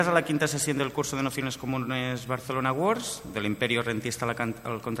a la quinta sesión del curso de Nociones Comunes BarcelonaWars, del imperio rentista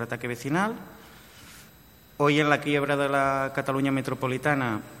al contraataque vecinal. Hoy en la quiebra de la Cataluña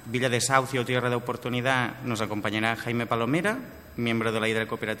metropolitana, Villa de Saucio, Tierra de Oportunidad, nos acompañará Jaime Palomera, miembro de la Hidra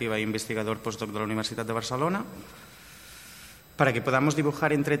Cooperativa e investigador postdoc de la Universidad de Barcelona, para que podamos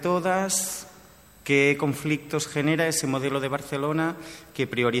dibujar entre todas qué conflictos genera ese modelo de Barcelona que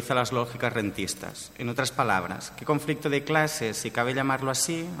prioriza las lógicas rentistas. En otras palabras, qué conflicto de clases, si cabe llamarlo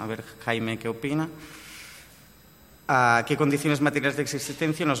así, a ver Jaime qué opina, a qué condiciones materiales de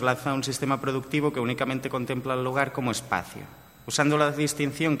existencia nos lanza un sistema productivo que únicamente contempla el lugar como espacio. Usando la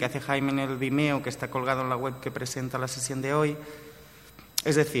distinción que hace Jaime en el Vimeo, que está colgado en la web que presenta la sesión de hoy,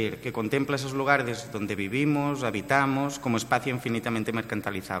 es decir, que contempla esos lugares donde vivimos, habitamos, como espacio infinitamente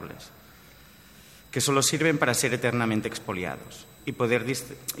mercantilizables, que solo sirven para ser eternamente expoliados.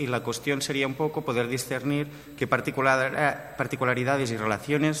 Y la cuestión sería un poco poder discernir qué particularidades y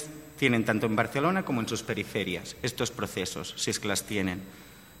relaciones tienen tanto en Barcelona como en sus periferias estos procesos, si es que las tienen.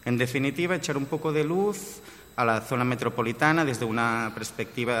 En definitiva, echar un poco de luz a la zona metropolitana desde una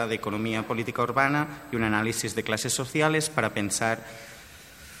perspectiva de economía política urbana y un análisis de clases sociales para pensar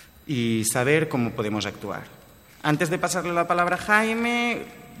y saber cómo podemos actuar. Antes de pasarle la palabra a Jaime,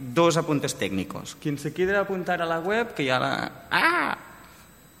 dos apuntes técnicos. Quien se quiera apuntar a la web, que ya la... ¡Ah!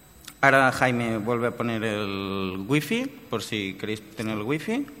 Ahora Jaime vuelve a poner el wifi, por si queréis tener el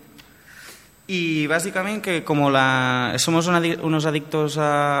wifi. Y básicamente que como somos unos adictos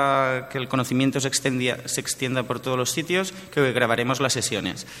a que el conocimiento se extienda por todos los sitios, que grabaremos las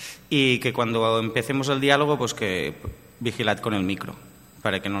sesiones. Y que cuando empecemos el diálogo, pues que vigilad con el micro,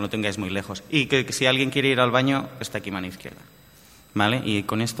 para que no lo tengáis muy lejos. Y que si alguien quiere ir al baño, está aquí mano izquierda. ¿Vale? Y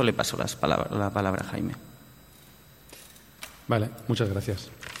con esto le paso la palabra a Jaime. Vale, muchas gracias.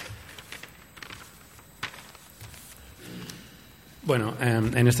 Bueno,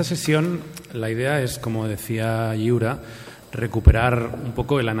 en esta sesión la idea es, como decía Yura, recuperar un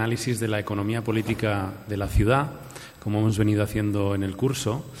poco el análisis de la economía política de la ciudad, como hemos venido haciendo en el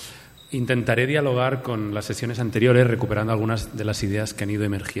curso. Intentaré dialogar con las sesiones anteriores, recuperando algunas de las ideas que han ido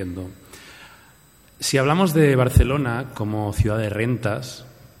emergiendo. Si hablamos de Barcelona como ciudad de rentas,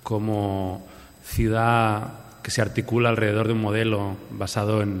 como ciudad que se articula alrededor de un modelo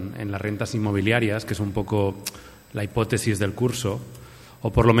basado en las rentas inmobiliarias, que es un poco la hipótesis del curso,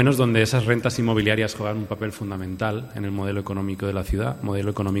 o por lo menos donde esas rentas inmobiliarias juegan un papel fundamental en el modelo económico de la ciudad,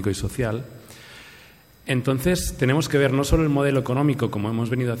 modelo económico y social, entonces tenemos que ver no solo el modelo económico, como hemos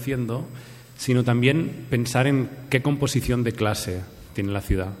venido haciendo, sino también pensar en qué composición de clase tiene la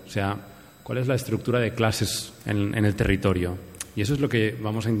ciudad, o sea, cuál es la estructura de clases en el territorio. Y eso es lo que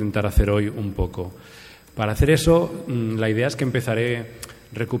vamos a intentar hacer hoy un poco. Para hacer eso, la idea es que empezaré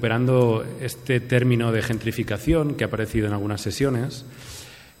recuperando este término de gentrificación que ha aparecido en algunas sesiones,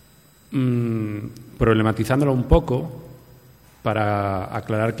 problematizándolo un poco para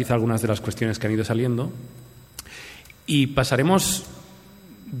aclarar quizá algunas de las cuestiones que han ido saliendo, y pasaremos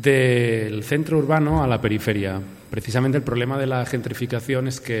del centro urbano a la periferia. Precisamente el problema de la gentrificación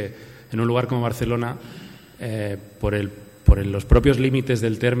es que en un lugar como Barcelona, por los propios límites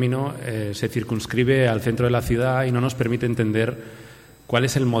del término, se circunscribe al centro de la ciudad y no nos permite entender cuál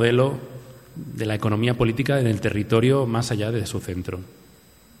es el modelo de la economía política en el territorio más allá de su centro.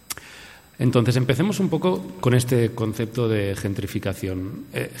 Entonces, empecemos un poco con este concepto de gentrificación.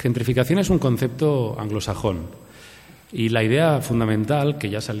 Gentrificación es un concepto anglosajón y la idea fundamental, que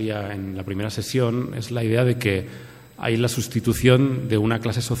ya salía en la primera sesión, es la idea de que hay la sustitución de una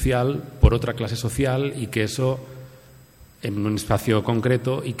clase social por otra clase social y que eso, en un espacio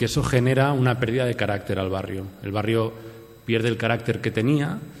concreto, y que eso genera una pérdida de carácter al barrio. El barrio pierde el carácter que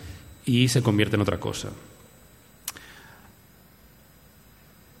tenía y se convierte en otra cosa.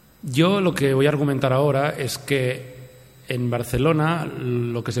 Yo lo que voy a argumentar ahora es que en Barcelona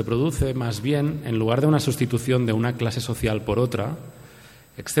lo que se produce, más bien, en lugar de una sustitución de una clase social por otra,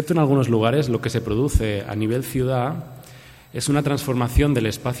 excepto en algunos lugares, lo que se produce a nivel ciudad es una transformación del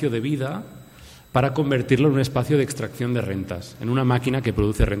espacio de vida para convertirlo en un espacio de extracción de rentas, en una máquina que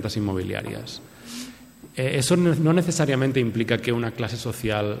produce rentas inmobiliarias. Eso no necesariamente implica que una clase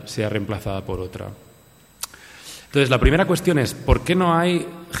social sea reemplazada por otra. Entonces, la primera cuestión es, ¿por qué no hay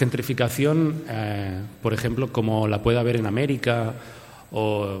gentrificación, por ejemplo, como la puede haber en América,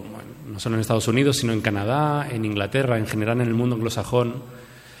 o bueno, no solo en Estados Unidos, sino en Canadá, en Inglaterra, en general en el mundo anglosajón?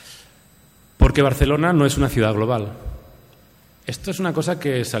 Porque Barcelona no es una ciudad global. Esto es una cosa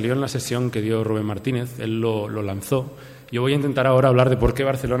que salió en la sesión que dio Rubén Martínez, él lo lanzó. Yo voy a intentar ahora hablar de por qué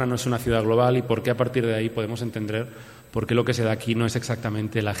Barcelona no es una ciudad global y por qué a partir de ahí podemos entender por qué lo que se da aquí no es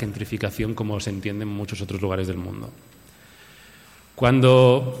exactamente la gentrificación como se entiende en muchos otros lugares del mundo.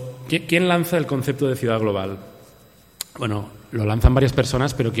 ¿Quién lanza el concepto de ciudad global? Bueno, lo lanzan varias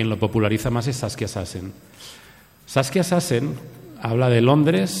personas, pero quien lo populariza más es Saskia Sassen. Saskia Sassen habla de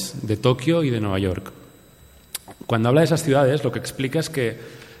Londres, de Tokio y de Nueva York. Cuando habla de esas ciudades, lo que explica es que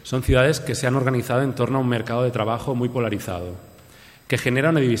son ciudades que se han organizado en torno a un mercado de trabajo muy polarizado, que genera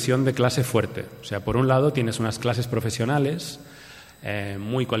una división de clase fuerte. O sea, por un lado tienes unas clases profesionales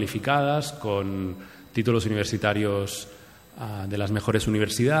muy cualificadas, con títulos universitarios de las mejores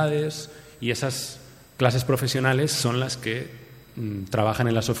universidades, y esas clases profesionales son las que trabajan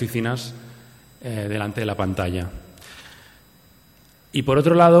en las oficinas delante de la pantalla. Y por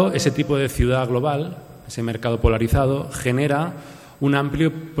otro lado, ese tipo de ciudad global, ese mercado polarizado, genera un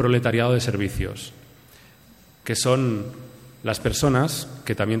amplio proletariado de servicios, que son las personas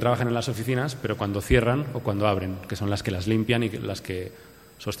que también trabajan en las oficinas, pero cuando cierran o cuando abren, que son las que las limpian y las que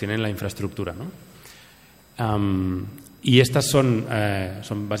sostienen la infraestructura, ¿no? Y estas son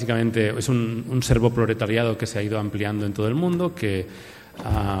básicamente, es un servoproletariado que se ha ido ampliando en todo el mundo, que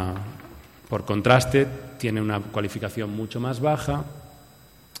por contraste tiene una cualificación mucho más baja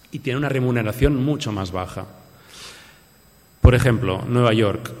y tiene una remuneración mucho más baja. Por ejemplo, Nueva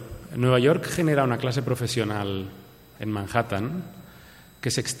York. Nueva York genera una clase profesional en Manhattan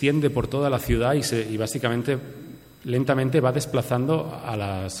que se extiende por toda la ciudad y básicamente lentamente va desplazando a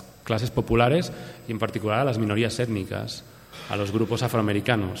las clases populares y en particular a las minorías étnicas, a los grupos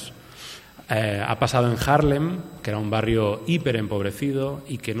afroamericanos. Ha pasado en Harlem, que era un barrio hiper empobrecido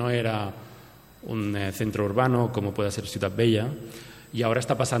y que no era un centro urbano como puede ser Ciudad Bella, y ahora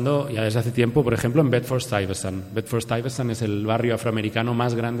está pasando ya desde hace tiempo, por ejemplo, en Bedford-Stuyvesant. Bedford-Stuyvesant es el barrio afroamericano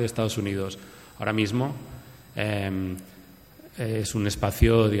más grande de Estados Unidos. Ahora mismo es un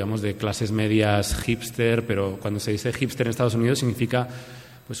espacio, digamos, de clases medias hipster, pero cuando se dice hipster en Estados Unidos significa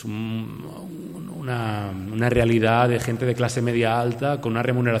pues una realidad de gente de clase media alta con una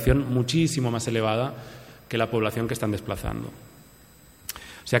remuneración muchísimo más elevada que la población que están desplazando.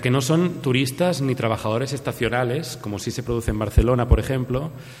 O sea que no son turistas ni trabajadores estacionales, como sí se produce en Barcelona, por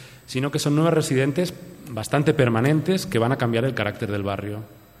ejemplo, sino que son nuevos residentes bastante permanentes que van a cambiar el carácter del barrio.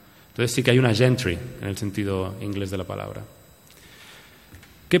 Entonces sí que hay una gentry en el sentido inglés de la palabra.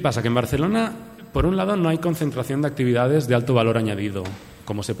 ¿Qué pasa? Que en Barcelona, por un lado, no hay concentración de actividades de alto valor añadido,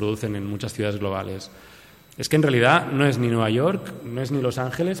 como se producen en muchas ciudades globales. Es que en realidad no es ni Nueva York, no es ni Los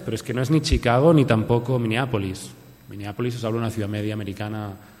Ángeles, pero es que no es ni Chicago ni tampoco Minneapolis. Minneapolis, os hablo de una ciudad media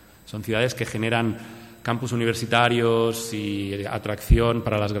americana, son ciudades que generan campus universitarios y atracción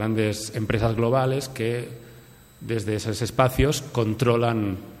para las grandes empresas globales que desde esos espacios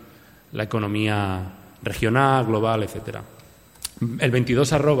controlan la economía regional, global, etcétera. El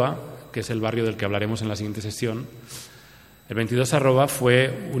 22@, que es el barrio del que hablaremos en la siguiente sesión, el 22@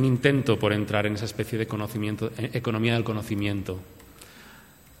 fue un intento por entrar en esa especie de economía del conocimiento,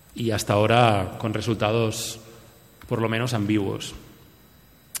 y hasta ahora con resultados por lo menos ambiguos.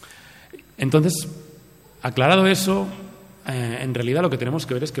 Entonces, aclarado eso, en realidad lo que tenemos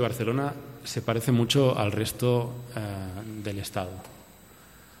que ver es que Barcelona se parece mucho al resto del Estado.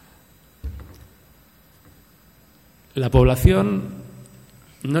 La población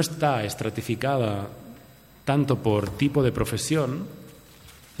no está estratificada tanto por tipo de profesión,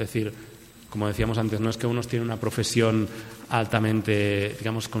 es decir, como decíamos antes, no es que unos tienen una profesión altamente,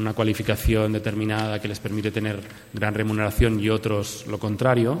 digamos, con una cualificación determinada que les permite tener gran remuneración y otros lo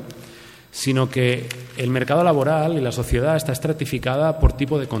contrario, sino que el mercado laboral y la sociedad está estratificada por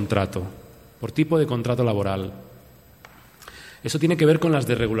tipo de contrato laboral. Eso tiene que ver con las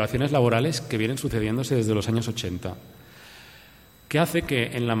desregulaciones laborales que vienen sucediéndose desde los años 80, que hace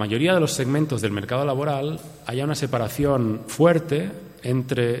que en la mayoría de los segmentos del mercado laboral haya una separación fuerte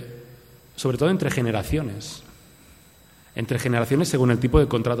sobre todo entre generaciones según el tipo de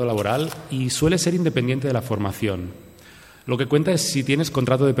contrato laboral, y suele ser independiente de la formación. Lo que cuenta es si tienes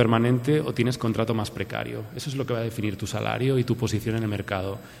contrato de permanente o tienes contrato más precario. Eso es lo que va a definir tu salario y tu posición en el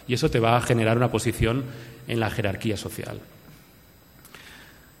mercado, y eso te va a generar una posición en la jerarquía social.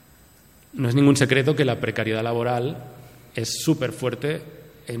 No es ningún secreto que la precariedad laboral es súper fuerte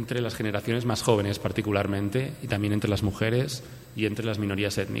entre las generaciones más jóvenes particularmente, y también entre las mujeres y entre las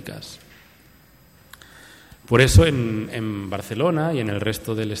minorías étnicas. Por eso en Barcelona y en el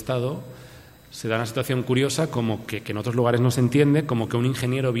resto del Estado se da una situación curiosa, como que en otros lugares no se entiende, como que un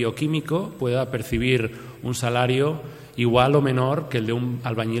ingeniero bioquímico pueda percibir un salario igual o menor que el de un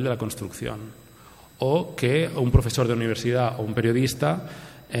albañil de la construcción, o que un profesor de universidad o un periodista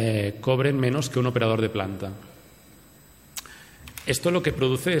cobren menos que un operador de planta. Esto lo que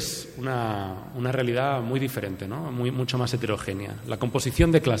produce es una realidad muy diferente, ¿no? Mucho más heterogénea. La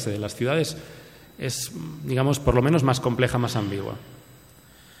composición de clase de las ciudades es, digamos, por lo menos más compleja, más ambigua.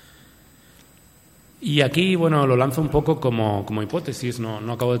 Y aquí, bueno, lo lanzo un poco como hipótesis, no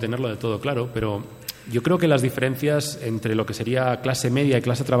acabo de tenerlo del todo claro, pero yo creo que las diferencias entre lo que sería clase media y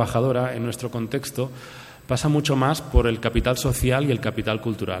clase trabajadora en nuestro contexto pasa mucho más por el capital social y el capital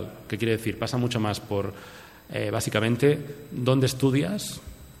cultural. ¿Qué quiere decir? Pasa mucho más por, básicamente, dónde estudias,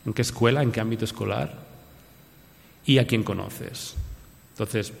 en qué escuela, en qué ámbito escolar y a quién conoces.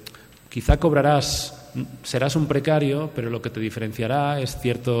 Entonces, quizá serás un precario, pero lo que te diferenciará es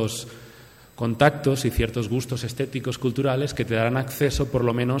ciertos contactos y ciertos gustos estéticos, culturales, que te darán acceso, por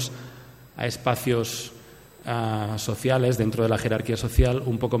lo menos, a espacios sociales dentro de la jerarquía social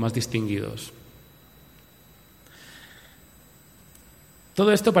un poco más distinguidos.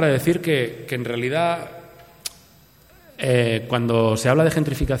 Todo esto para decir que en realidad, cuando se habla de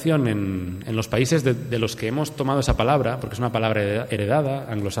gentrificación en los países de los que hemos tomado esa palabra, porque es una palabra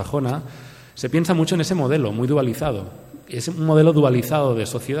heredada, anglosajona, se piensa mucho en ese modelo muy dualizado. Es un modelo dualizado de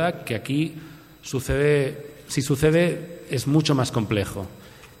sociedad que aquí si sucede, es mucho más complejo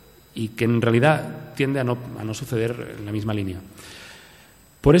y que en realidad tiende a no suceder en la misma línea.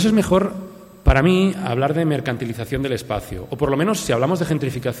 Por eso es mejor, para mí, hablar de mercantilización del espacio, o por lo menos, si hablamos de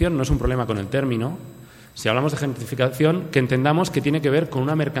gentrificación, no es un problema con el término. Si hablamos de gentrificación, que entendamos que tiene que ver con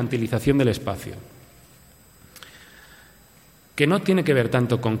una mercantilización del espacio, que no tiene que ver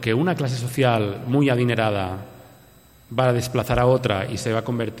tanto con que una clase social muy adinerada va a desplazar a otra y se va a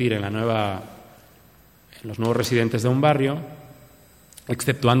convertir en los nuevos residentes de un barrio,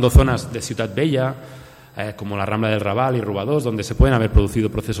 exceptuando zonas de Ciutat Vella, como la Rambla del Raval y Rubadós, donde se pueden haber producido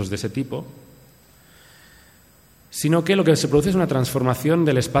procesos de ese tipo, sino que lo que se produce es una transformación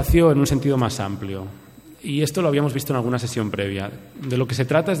del espacio en un sentido más amplio. Y esto lo habíamos visto en alguna sesión previa. De lo que se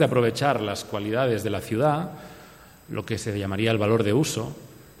trata es de aprovechar las cualidades de la ciudad, lo que se llamaría el valor de uso,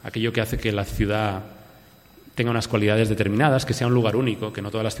 aquello que hace que la ciudad tenga unas cualidades determinadas, que sea un lugar único, que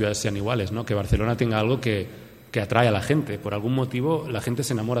no todas las ciudades sean iguales, ¿no? Que Barcelona tenga algo que atrae a la gente. Por algún motivo la gente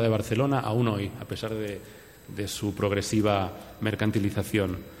se enamora de Barcelona aún hoy, a pesar de su progresiva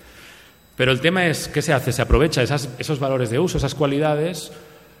mercantilización. Pero el tema es, ¿qué se hace? Se aprovecha esos valores de uso, esas cualidades,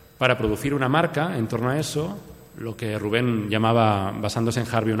 para producir una marca en torno a eso, lo que Rubén llamaba, basándose en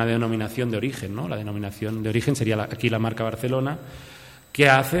Harvey, una denominación de origen, ¿no? La denominación de origen sería aquí la marca Barcelona, que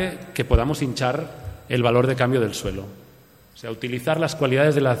hace que podamos hinchar el valor de cambio del suelo. O sea, utilizar las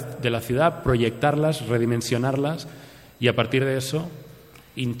cualidades de la ciudad, proyectarlas, redimensionarlas y a partir de eso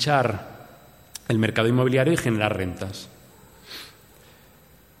hinchar el mercado inmobiliario y generar rentas.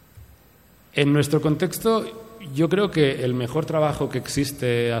 En nuestro contexto, yo creo que el mejor trabajo que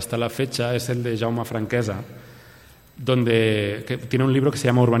existe hasta la fecha es el de Jaume Franquesa, que tiene un libro que se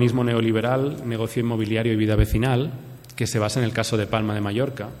llama Urbanismo neoliberal, negocio inmobiliario y vida vecinal, que se basa en el caso de Palma de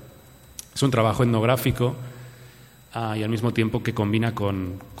Mallorca. Es un trabajo etnográfico y al mismo tiempo que combina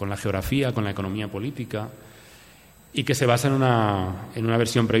con la geografía, con la economía política y que se basa en una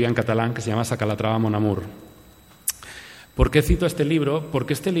versión previa en catalán que se llama Sacalatrava mon amour. ¿Por qué cito este libro?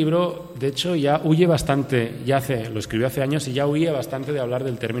 Porque este libro, de hecho, ya huye bastante, lo escribió hace años y ya huía bastante de hablar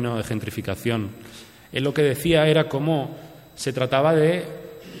del término de gentrificación. Él lo que decía era cómo se trataba de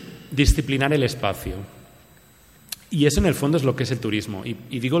disciplinar el espacio. Y eso, en el fondo, es lo que es el turismo.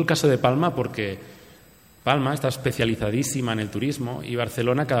 Y digo el caso de Palma porque Palma está especializadísima en el turismo y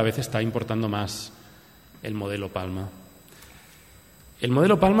Barcelona cada vez está importando más el modelo Palma. El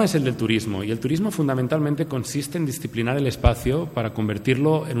modelo Palma es el del turismo y el turismo fundamentalmente consiste en disciplinar el espacio para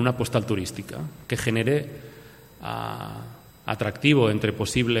convertirlo en una postal turística que genere atractivo entre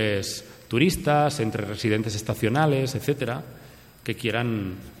posibles turistas, entre residentes estacionales, etcétera, que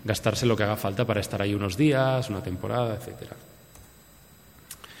quieran gastarse lo que haga falta para estar ahí unos días, una temporada, etcétera.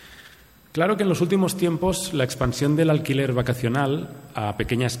 Claro que en los últimos tiempos la expansión del alquiler vacacional a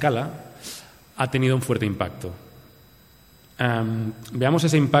pequeña escala ha tenido un fuerte impacto. Veamos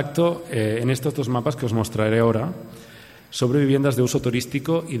ese impacto en estos dos mapas que os mostraré ahora sobre viviendas de uso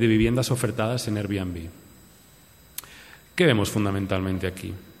turístico y de viviendas ofertadas en Airbnb. ¿Qué vemos fundamentalmente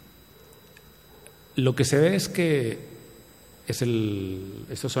aquí? Lo que se ve es que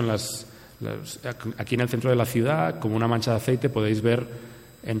estos son aquí en el centro de la ciudad, como una mancha de aceite, podéis ver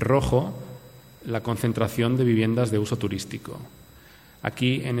en rojo la concentración de viviendas de uso turístico.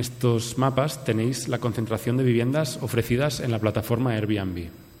 Aquí, en estos mapas, tenéis la concentración de viviendas ofrecidas en la plataforma Airbnb.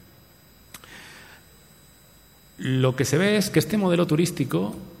 Lo que se ve es que este modelo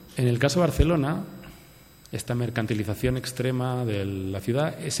turístico, en el caso de Barcelona, esta mercantilización extrema de la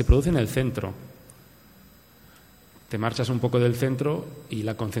ciudad, se produce en el centro. Te marchas un poco del centro y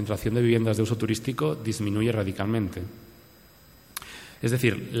la concentración de viviendas de uso turístico disminuye radicalmente. Es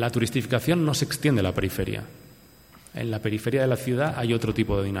decir, la turistificación no se extiende a la periferia. En la periferia de la ciudad hay otro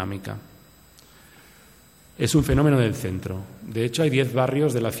tipo de dinámica. Es un fenómeno del centro. De hecho, hay 10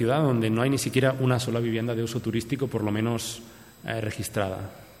 barrios de la ciudad donde no hay ni siquiera una sola vivienda de uso turístico, por lo menos registrada,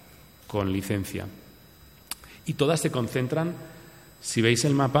 con licencia. Y todas se concentran, si veis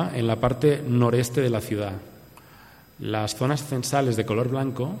el mapa, en la parte noreste de la ciudad. Las zonas censales de color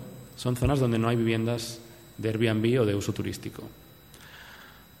blanco son zonas donde no hay viviendas de Airbnb o de uso turístico,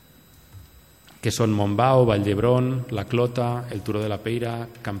 que son Montbao, Valldebrón, La Clota, el Turó de la Peira,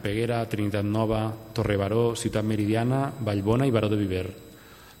 Campeguera, Trinitat Nova, Torrebaró, Ciutat Meridiana, Vallbona y Baró de Viver.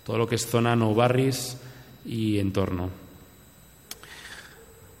 Todo lo que es zona Nou Barris y entorno.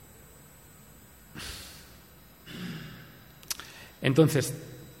 Entonces,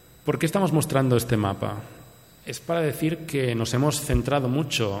 ¿por qué estamos mostrando este mapa? Es para decir que nos hemos centrado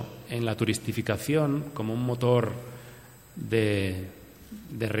mucho en la turistificación como un motor de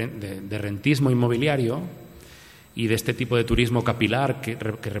rentismo inmobiliario y de este tipo de turismo capilar que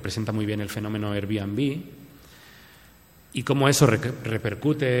representa muy bien el fenómeno Airbnb, y cómo eso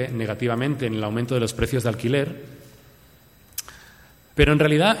repercute negativamente en el aumento de los precios de alquiler. Pero en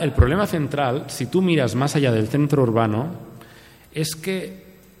realidad el problema central, si tú miras más allá del centro urbano, es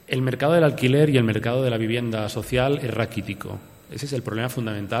que el mercado del alquiler y el mercado de la vivienda social es raquítico. Ese es el problema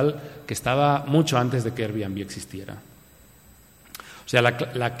fundamental que estaba mucho antes de que Airbnb existiera. O sea,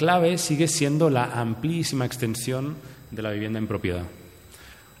 la clave sigue siendo la amplísima extensión de la vivienda en propiedad.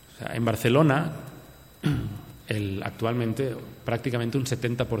 O sea, en Barcelona, actualmente prácticamente un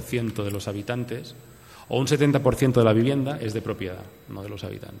 70% de los habitantes o un 70% de la vivienda es de propiedad, no de los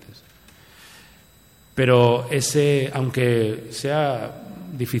habitantes. Pero aunque sea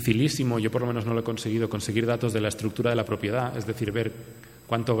dificilísimo, yo por lo menos no lo he conseguido, conseguir datos de la estructura de la propiedad, es decir, ver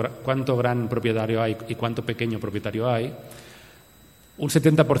cuánto gran propietario hay y cuánto pequeño propietario hay, un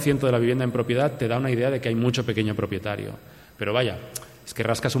 70% de la vivienda en propiedad te da una idea de que hay mucho pequeño propietario. Pero vaya, es que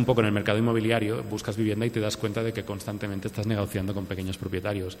rascas un poco en el mercado inmobiliario, buscas vivienda y te das cuenta de que constantemente estás negociando con pequeños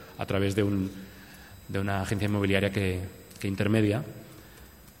propietarios a través de una agencia inmobiliaria que intermedia.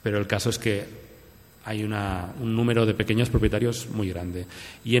 Pero el caso es que hay un número de pequeños propietarios muy grande.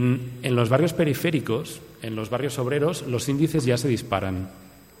 Y en los barrios periféricos, en los barrios obreros, los índices ya se disparan.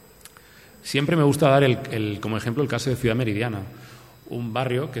 Siempre me gusta dar como ejemplo el caso de Ciudad Meridiana, un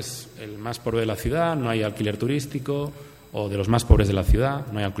barrio que es el más pobre de la ciudad, no hay alquiler turístico, o de los más pobres de la ciudad,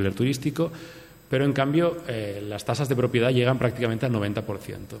 no hay alquiler turístico, pero en cambio las tasas de propiedad llegan prácticamente al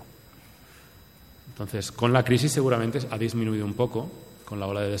 90%. Entonces, con la crisis seguramente ha disminuido un poco, con la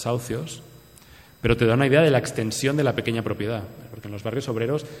ola de desahucios, pero te da una idea de la extensión de la pequeña propiedad, porque en los barrios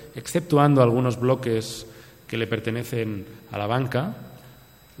obreros, exceptuando algunos bloques que le pertenecen a la banca,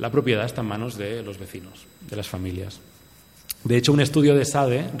 la propiedad está en manos de los vecinos, de las familias. De hecho, un estudio de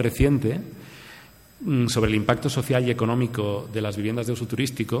SADE reciente sobre el impacto social y económico de las viviendas de uso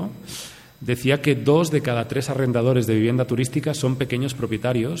turístico decía que 2 de cada 3 arrendadores de vivienda turística son pequeños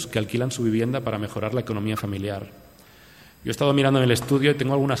propietarios que alquilan su vivienda para mejorar la economía familiar. Yo he estado mirando en el estudio y hay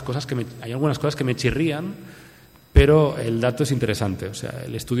algunas cosas que me chirrían, pero el dato es interesante. O sea,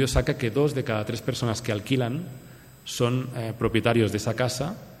 el estudio saca que 2 de cada 3 personas que alquilan son propietarios de esa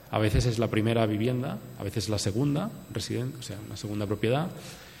casa. A veces es la primera vivienda, a veces es la segunda, o sea, una segunda propiedad,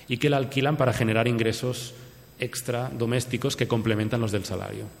 y que la alquilan para generar ingresos extra domésticos que complementan los del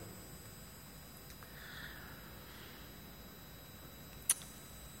salario.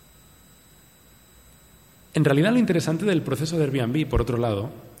 En realidad, lo interesante del proceso de Airbnb, por otro lado,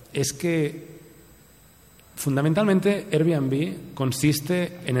 es que fundamentalmente Airbnb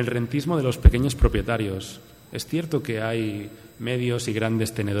consiste en el rentismo de los pequeños propietarios. Es cierto que hay medios y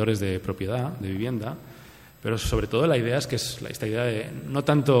grandes tenedores de propiedad, de vivienda, pero sobre todo la idea es que es esta idea de no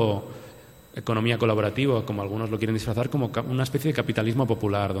tanto economía colaborativa, como algunos lo quieren disfrazar, como una especie de capitalismo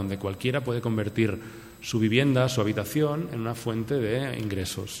popular, donde cualquiera puede convertir su vivienda, su habitación, en una fuente de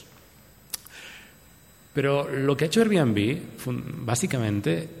ingresos. Pero lo que ha hecho Airbnb,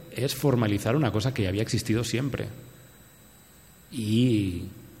 básicamente, es formalizar una cosa que ya había existido siempre y,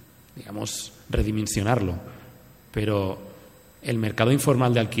 digamos, redimensionarlo. Pero el mercado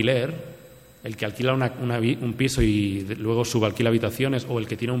informal de alquiler, el que alquila un piso y luego subalquila habitaciones, o el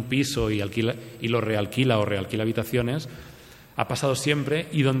que tiene un piso y lo realquila o realquila habitaciones, ha pasado siempre,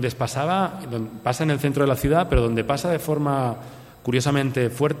 y pasa en el centro de la ciudad, pero donde pasa de forma curiosamente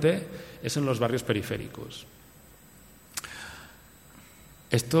fuerte es en los barrios periféricos.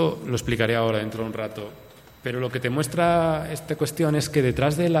 Esto lo explicaré ahora dentro de un rato, pero lo que te muestra esta cuestión es que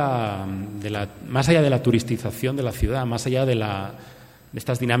detrás más allá de la turistización de la ciudad, más allá de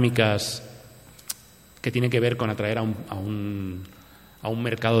estas dinámicas que tienen que ver con atraer a a un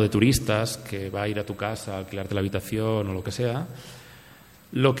mercado de turistas que va a ir a tu casa a alquilarte la habitación o lo que sea.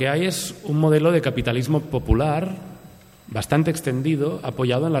 Lo que hay es un modelo de capitalismo popular bastante extendido,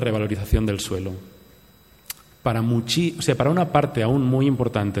 apoyado en la revalorización del suelo. Para una parte aún muy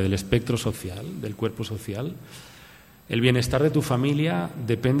importante del espectro social, del cuerpo social, el bienestar de tu familia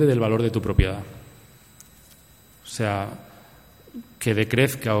depende del valor de tu propiedad. O sea, que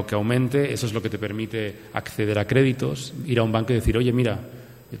decrezca o que aumente, eso es lo que te permite acceder a créditos, ir a un banco y decir, oye, mira,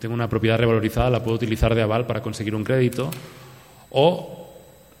 yo tengo una propiedad revalorizada, la puedo utilizar de aval para conseguir un crédito, o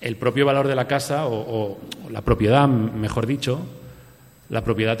el propio valor de la casa, o la propiedad, mejor dicho, la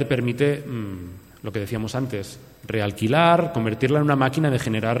propiedad te permite, lo que decíamos antes, realquilar, convertirla en una máquina de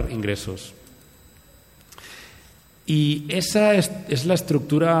generar ingresos. Y esa es la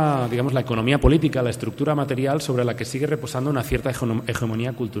estructura, digamos, la economía política, la estructura material sobre la que sigue reposando una cierta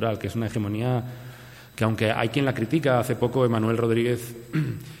hegemonía cultural, que es una hegemonía que, aunque hay quien la critica, hace poco Emanuel Rodríguez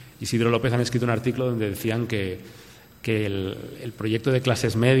y Isidro López han escrito un artículo donde decían que el proyecto de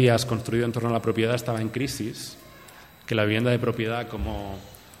clases medias construido en torno a la propiedad estaba en crisis, que la vivienda de propiedad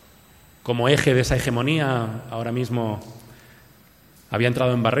como eje de esa hegemonía ahora mismo había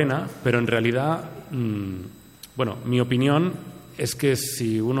entrado en barrena, pero en realidad... Bueno, mi opinión es que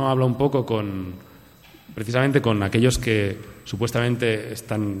si uno habla un poco precisamente con aquellos que supuestamente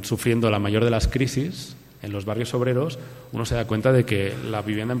están sufriendo la mayor de las crisis en los barrios obreros, uno se da cuenta de que la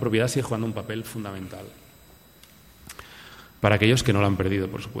vivienda en propiedad sigue jugando un papel fundamental. Para aquellos que no lo han perdido,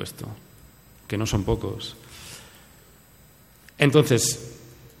 por supuesto, que no son pocos. Entonces,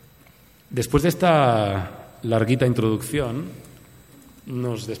 después de esta larguita introducción,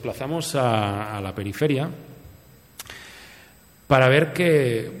 nos desplazamos a la periferia para ver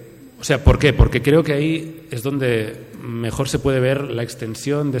 ¿por qué? Porque creo que ahí es donde mejor se puede ver la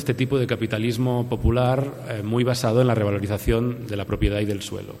extensión de este tipo de capitalismo popular muy basado en la revalorización de la propiedad y del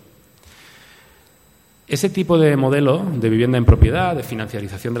suelo. Ese tipo de modelo de vivienda en propiedad, de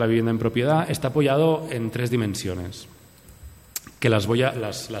financiarización de la vivienda en propiedad, está apoyado en 3 dimensiones, que las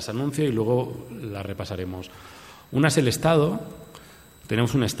anuncio y luego las repasaremos. Una es el Estado.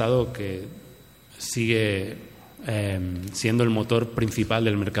 Tenemos un Estado que sigue siendo el motor principal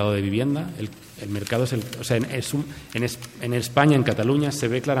del mercado de vivienda. El mercado en España, en Cataluña, se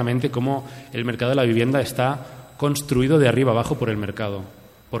ve claramente cómo el mercado de la vivienda está construido de arriba abajo por el mercado,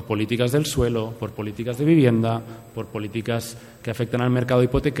 por políticas del suelo, por políticas de vivienda, por políticas que afectan al mercado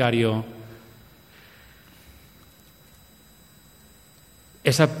hipotecario.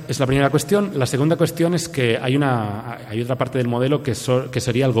 Esa es la primera cuestión. La segunda cuestión es que hay otra parte del modelo que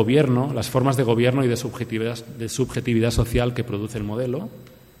sería el gobierno, las formas de gobierno y de subjetividad social que produce el modelo,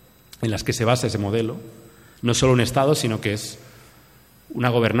 en las que se basa ese modelo. No es solo un Estado, sino que es una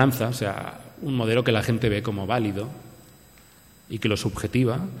gobernanza, o sea, un modelo que la gente ve como válido y que lo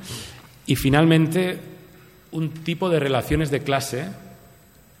subjetiva. Y finalmente, un tipo de relaciones de clase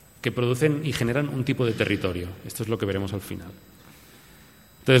que producen y generan un tipo de territorio. Esto es lo que veremos al final.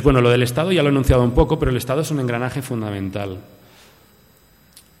 Entonces, bueno, lo del Estado ya lo he enunciado un poco, pero el Estado es un engranaje fundamental.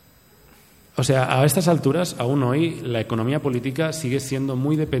 O sea, a estas alturas, aún hoy, la economía política sigue siendo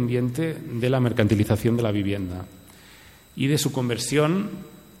muy dependiente de la mercantilización de la vivienda y de su conversión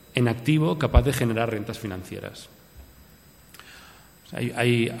en activo capaz de generar rentas financieras. O sea,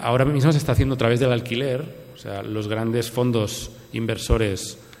 ahora mismo se está haciendo a través del alquiler. O sea, los grandes fondos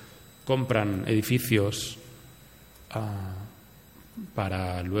inversores compran edificios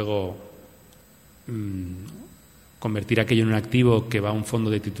para luego convertir aquello en un activo que va a un fondo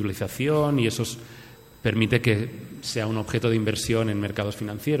de titulización, y eso permite que sea un objeto de inversión en mercados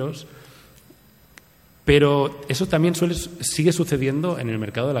financieros. Pero eso también sigue sucediendo en el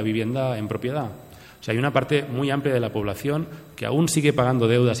mercado de la vivienda en propiedad. O sea, hay una parte muy amplia de la población que aún sigue pagando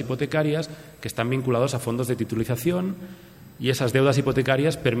deudas hipotecarias que están vinculados a fondos de titulización, y esas deudas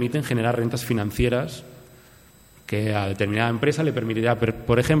hipotecarias permiten generar rentas financieras que a determinada empresa le permitirá,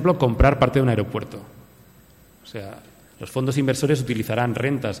 por ejemplo, comprar parte de un aeropuerto. O sea, los fondos inversores utilizarán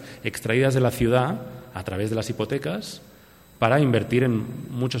rentas extraídas de la ciudad a través de las hipotecas para invertir en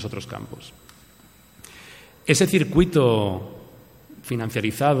muchos otros campos. Ese circuito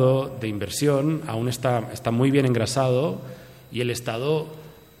financiarizado de inversión aún está muy bien engrasado, y el Estado,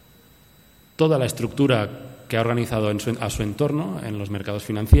 toda la estructura que ha organizado a su entorno, en los mercados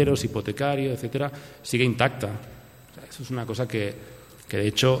financieros, hipotecario, etcétera, sigue intacta. O sea, eso es una cosa que de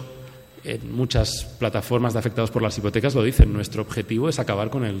hecho en muchas plataformas de afectados por las hipotecas lo dicen. Nuestro objetivo es acabar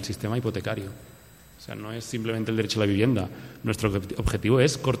con el sistema hipotecario. O sea, no es simplemente el derecho a la vivienda. Nuestro objetivo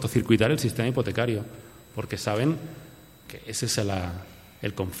es cortocircuitar el sistema hipotecario, porque saben que ese es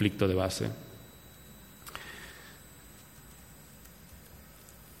el conflicto de base.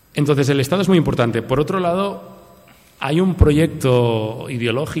 Entonces, el Estado es muy importante. Por otro lado, hay un proyecto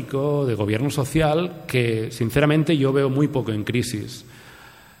ideológico de gobierno social que, sinceramente, yo veo muy poco en crisis.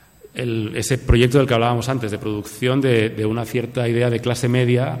 Ese proyecto del que hablábamos antes, de producción de una cierta idea de clase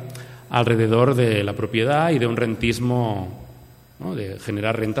media alrededor de la propiedad y de un rentismo, ¿no?, de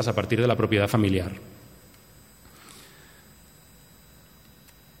generar rentas a partir de la propiedad familiar.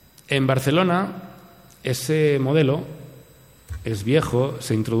 En Barcelona, ese modelo es viejo,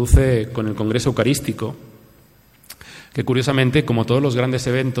 se introduce con el Congreso Eucarístico, que curiosamente, como todos los grandes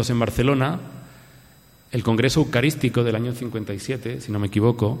eventos en Barcelona, el Congreso Eucarístico del año 57, si no me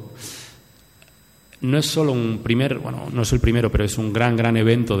equivoco, no es solo no es el primero, pero es un gran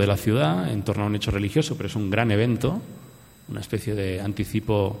evento de la ciudad en torno a un hecho religioso, pero es un gran evento, una especie de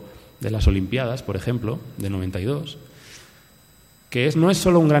anticipo de las Olimpiadas, por ejemplo, de 92, que no es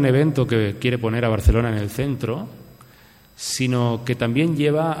solo un gran evento que quiere poner a Barcelona en el centro, sino que también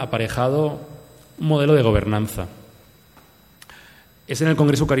lleva aparejado un modelo de gobernanza. Es en el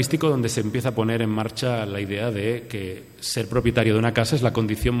Congreso Eucarístico donde se empieza a poner en marcha la idea de que ser propietario de una casa es la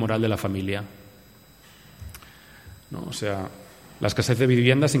condición moral de la familia, ¿no? O sea, la escasez de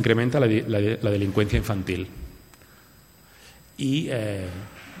viviendas incrementa la delincuencia infantil. Y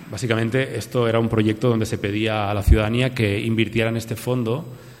básicamente esto era un proyecto donde se pedía a la ciudadanía que invirtiera en este fondo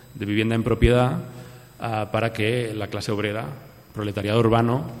de vivienda en propiedad para que la clase obrera, proletariado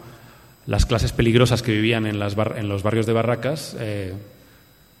urbano, las clases peligrosas que vivían en los barrios de barracas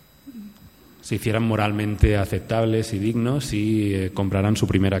se hicieran moralmente aceptables y dignos y compraran su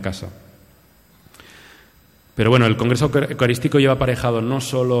primera casa. Pero bueno, el Congreso Eucarístico lleva aparejado no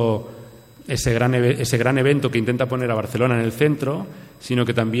solo ese gran evento que intenta poner a Barcelona en el centro, sino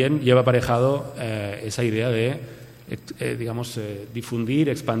que también lleva aparejado esa idea de difundir,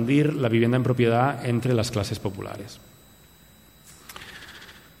 expandir la vivienda en propiedad entre las clases populares.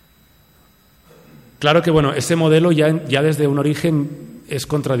 Claro que ese modelo ya desde un origen es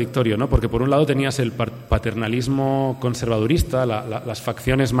contradictorio, ¿no? Porque por un lado tenías el paternalismo conservadurista, las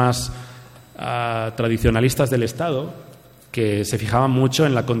facciones más tradicionalistas del Estado, que se fijaban mucho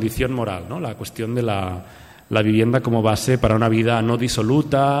en la condición moral, ¿no? La cuestión de la vivienda como base para una vida no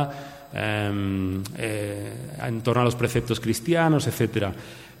disoluta, en torno a los preceptos cristianos, etcétera.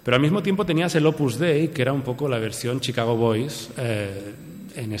 Pero al mismo tiempo tenías el Opus Dei, que era un poco la versión Chicago Boys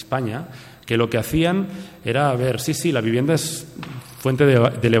en España, que lo que hacían era la vivienda es fuente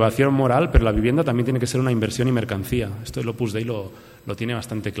de elevación moral, pero la vivienda también tiene que ser una inversión y mercancía. Esto el Opus Dei lo tiene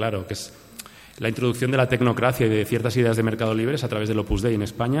bastante claro, que es la introducción de la tecnocracia y de ciertas ideas de mercado libres a través del Opus Dei en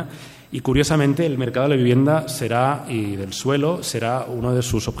España. Y curiosamente el mercado de la vivienda y del suelo será uno de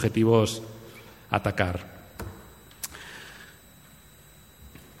sus objetivos a atacar.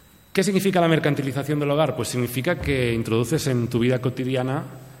 ¿Qué significa la mercantilización del hogar? Pues significa que introduces en tu vida cotidiana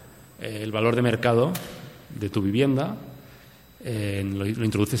el valor de mercado de tu vivienda, lo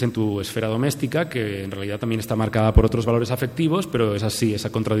introduces en tu esfera doméstica, que en realidad también está marcada por otros valores afectivos, pero es así, esa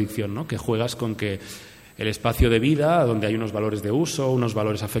contradicción, ¿no? Que juegas con que el espacio de vida, donde hay unos valores de uso, unos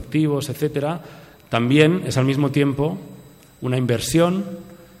valores afectivos, etcétera, también es al mismo tiempo una inversión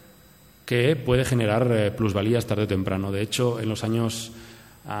que puede generar plusvalías tarde o temprano. De hecho, en los años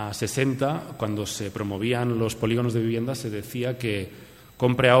 60, cuando se promovían los polígonos de vivienda, se decía que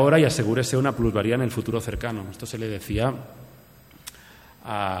compre ahora y asegúrese una plusvalía en el futuro cercano. Esto se le decía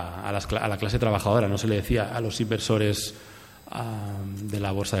a la clase trabajadora, no se le decía a los inversores de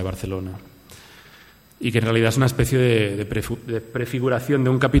la Bolsa de Barcelona. Y que en realidad es una especie de prefiguración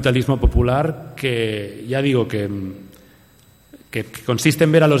de un capitalismo popular que, ya digo, que consiste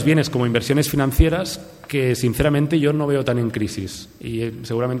en ver a los bienes como inversiones financieras que, sinceramente, yo no veo tan en crisis. Y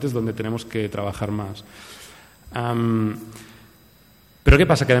seguramente es donde tenemos que trabajar más. Pero ¿qué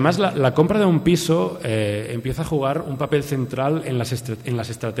pasa? Que además la compra de un piso empieza a jugar un papel central en las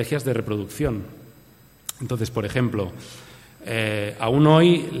estrategias de reproducción. Entonces, por ejemplo, aún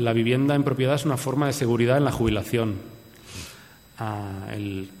hoy la vivienda en propiedad es una forma de seguridad en la jubilación.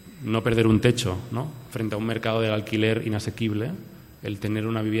 El no perder un techo, ¿no? Frente a un mercado del alquiler inasequible, el tener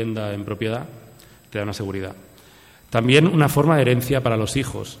una vivienda en propiedad te da una seguridad. También una forma de herencia para los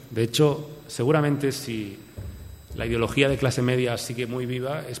hijos. De hecho, seguramente si la ideología de clase media sigue muy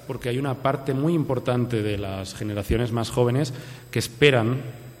viva es porque hay una parte muy importante de las generaciones más jóvenes que esperan,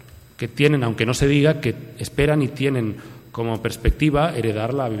 que tienen, aunque no se diga, que esperan y tienen como perspectiva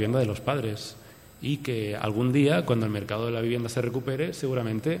heredar la vivienda de los padres y que algún día, cuando el mercado de la vivienda se recupere,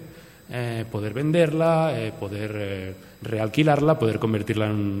 seguramente poder venderla, poder realquilarla, poder convertirla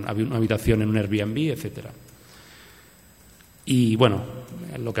en una habitación en un Airbnb, etcétera. Y bueno,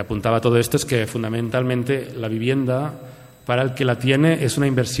 lo que apuntaba todo esto es que fundamentalmente la vivienda para el que la tiene es una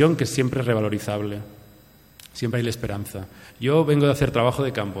inversión que siempre es revalorizable. Siempre hay la esperanza. Yo vengo de hacer trabajo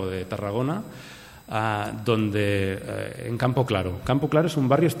de campo de Tarragona, en Campo Claro. Campo Claro es un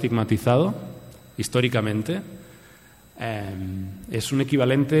barrio estigmatizado históricamente. Es un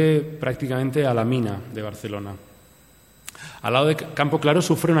equivalente prácticamente a la Mina de Barcelona. Al lado de Campo Claro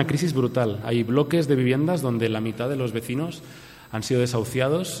sufre una crisis brutal. Hay bloques de viviendas donde la mitad de los vecinos han sido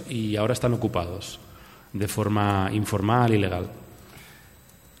desahuciados y ahora están ocupados de forma informal, ilegal.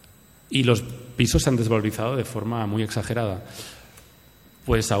 Y los pisos se han desvalorizado de forma muy exagerada.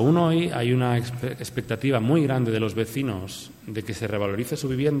 Pues aún hoy hay una expectativa muy grande de los vecinos de que se revalorice su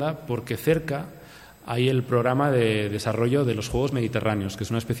vivienda porque cerca hay el programa de desarrollo de los Juegos Mediterráneos, que es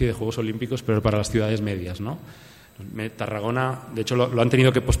una especie de Juegos Olímpicos, pero para las ciudades medias, ¿no? Tarragona, de hecho, lo han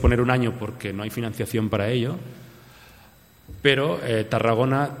tenido que posponer un año porque no hay financiación para ello, pero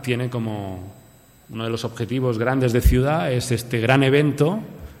Tarragona tiene como uno de los objetivos grandes de ciudad es este gran evento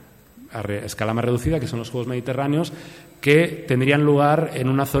a escala más reducida, que son los Juegos Mediterráneos, que tendrían lugar en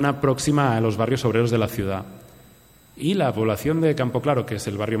una zona próxima a los barrios obreros de la ciudad. Y la población de Campo Claro, que es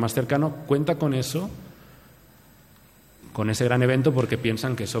el barrio más cercano, cuenta con eso, con ese gran evento, porque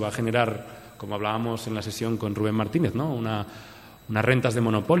piensan que eso va a generar, como hablábamos en la sesión con Rubén Martínez, ¿no? unas rentas de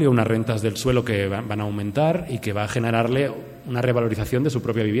monopolio, unas rentas del suelo que van a aumentar y que va a generarle una revalorización de su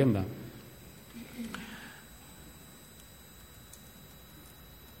propia vivienda.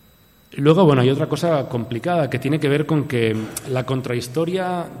 Luego, bueno, hay otra cosa complicada que tiene que ver con que la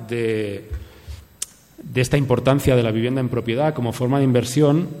contrahistoria de esta importancia de la vivienda en propiedad como forma de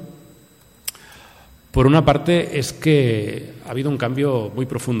inversión, por una parte, es que ha habido un cambio muy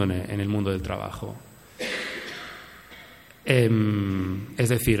profundo en el mundo del trabajo. Es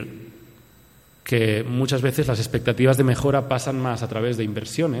decir, que muchas veces las expectativas de mejora pasan más a través de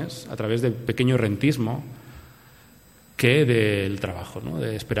inversiones, a través de pequeño rentismo, que del trabajo, ¿no?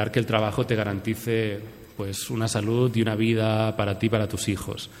 De esperar que el trabajo te garantice pues una salud y una vida para ti y para tus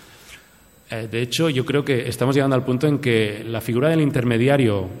hijos. De hecho, yo creo que estamos llegando al punto en que la figura del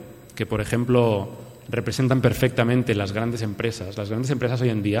intermediario, que por ejemplo representan perfectamente las grandes empresas hoy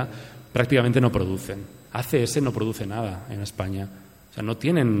en día prácticamente no producen. ACS no produce nada en España. O sea, no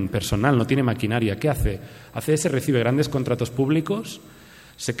tienen personal, no tiene maquinaria. ¿Qué hace? ACS recibe grandes contratos públicos,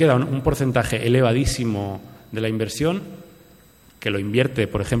 se queda un porcentaje elevadísimo de la inversión, que lo invierte,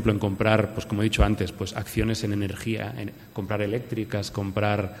 por ejemplo, en comprar, pues como he dicho antes, pues acciones en energía, en comprar eléctricas,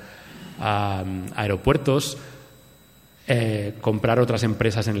 comprar aeropuertos, comprar otras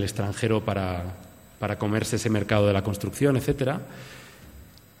empresas en el extranjero para comerse ese mercado de la construcción, etcétera.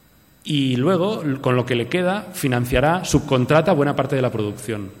 Y luego, con lo que le queda, financiará, subcontrata buena parte de la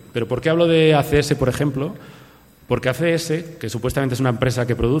producción. ¿Pero por qué hablo de ACS, por ejemplo? Porque ACS, que supuestamente es una empresa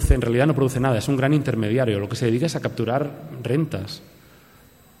que produce, en realidad no produce nada, es un gran intermediario. Lo que se dedica es a capturar rentas.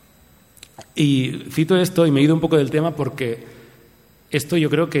 Y cito esto y me he ido un poco del tema porque esto yo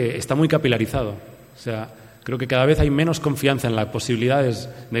creo que está muy capilarizado. O sea, creo que cada vez hay menos confianza en las posibilidades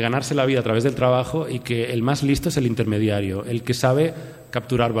de ganarse la vida a través del trabajo y que el más listo es el intermediario, el que sabe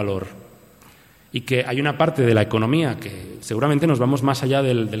capturar valor. Y que hay una parte de la economía que seguramente nos vamos más allá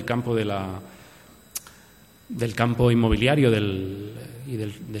del campo del campo inmobiliario y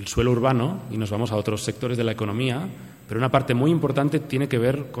del suelo urbano y nos vamos a otros sectores de la economía, pero una parte muy importante tiene que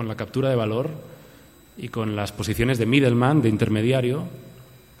ver con la captura de valor y con las posiciones de middleman, de intermediario,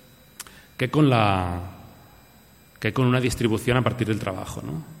 que con una distribución a partir del trabajo,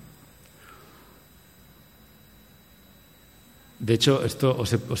 ¿no? De hecho,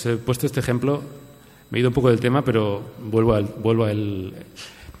 os he puesto este ejemplo, me he ido un poco del tema, pero vuelvo a él.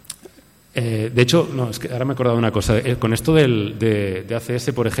 De hecho, no, es que ahora me he acordado de una cosa. Con esto de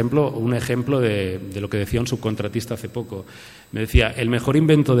ACS, por ejemplo, un ejemplo de lo que decía un subcontratista hace poco. Me decía, el mejor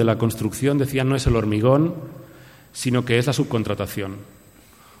invento de la construcción, decía, no es el hormigón, sino que es la subcontratación.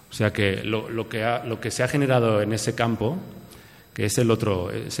 O sea que lo que se ha generado en ese campo, que es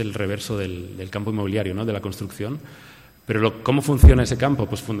el reverso del campo inmobiliario, ¿no? De la construcción. Pero ¿cómo funciona ese campo?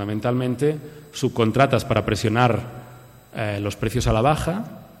 Pues fundamentalmente subcontratas para presionar los precios a la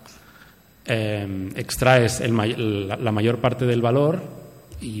baja, extraes la mayor parte del valor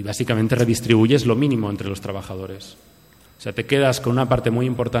y básicamente redistribuyes lo mínimo entre los trabajadores. O sea, te quedas con una parte muy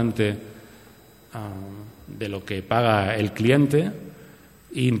importante de lo que paga el cliente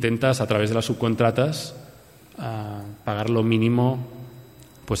e intentas a través de las subcontratas pagar lo mínimo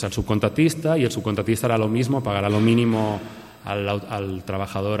pues al subcontratista y el subcontratista hará lo mismo, pagará lo mínimo al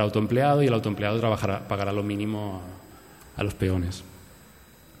trabajador autoempleado y el autoempleado pagará lo mínimo a los peones.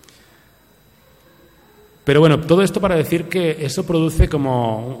 Pero bueno, todo esto para decir que eso produce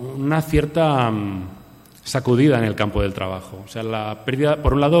como una cierta sacudida en el campo del trabajo. O sea, la pérdida,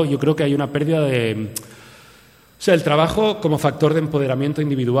 por un lado, yo creo que hay una pérdida de... O sea, el trabajo como factor de empoderamiento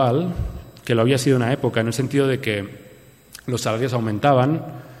individual, que lo había sido en una época, en el sentido de que los salarios aumentaban,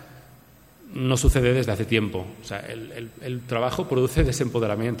 no sucede desde hace tiempo. O sea, el trabajo produce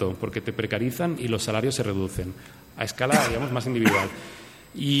desempoderamiento porque te precarizan y los salarios se reducen a escala, digamos, más individual.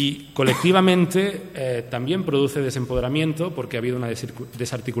 Y colectivamente también produce desempoderamiento porque ha habido una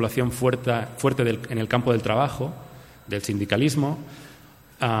desarticulación fuerte en el campo del trabajo, del sindicalismo,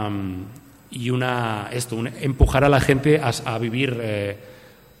 y empujar a la gente a vivir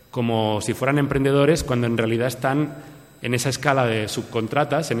como si fueran emprendedores cuando en realidad están en esa escala de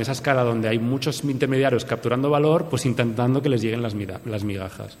subcontratas, en esa escala donde hay muchos intermediarios capturando valor, pues intentando que les lleguen las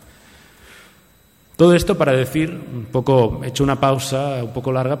migajas. Todo esto para decir, he hecho una pausa un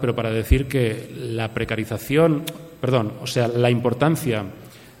poco larga, pero para decir que la importancia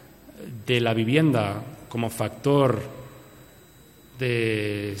de la vivienda como factor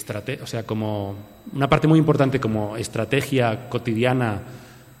como una parte muy importante como estrategia cotidiana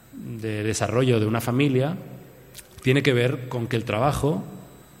de desarrollo de una familia, tiene que ver con que el trabajo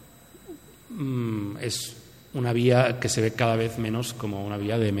es una vía que se ve cada vez menos como una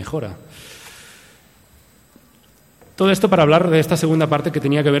vía de mejora. Todo esto para hablar de esta segunda parte que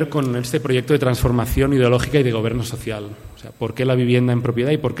tenía que ver con este proyecto de transformación ideológica y de gobierno social. O sea, ¿por qué la vivienda en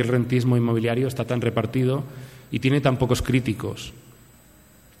propiedad y por qué el rentismo inmobiliario está tan repartido y tiene tan pocos críticos?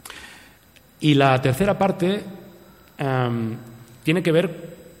 Y la tercera parte tiene que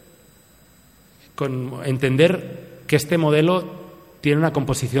ver con entender que este modelo tiene una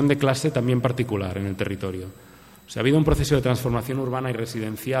composición de clase también particular en el territorio. O sea, ha habido un proceso de transformación urbana y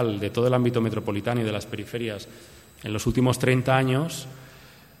residencial de todo el ámbito metropolitano y de las periferias en los últimos 30 años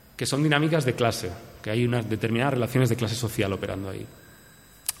que son dinámicas de clase, que hay unas determinadas relaciones de clase social operando ahí.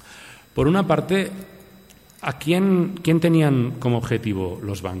 Por una parte, ¿a quién tenían como objetivo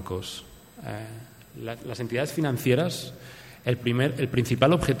los bancos? Las entidades financieras, el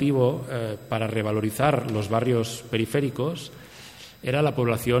principal objetivo para revalorizar los barrios periféricos era la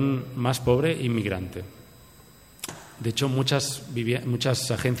población más pobre e inmigrante. De hecho, muchas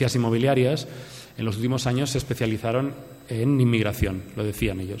agencias inmobiliarias en los últimos años se especializaron en inmigración, lo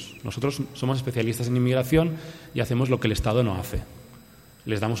decían ellos. Nosotros somos especialistas en inmigración y hacemos lo que el Estado no hace.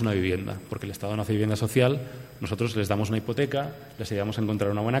 Les damos una vivienda, porque el Estado no hace vivienda social, nosotros les damos una hipoteca, les ayudamos a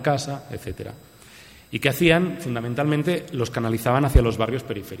encontrar una buena casa, etcétera. ¿Y qué hacían? Fundamentalmente los canalizaban hacia los barrios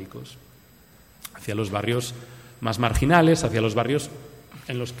periféricos, hacia los barrios más marginales, hacia los barrios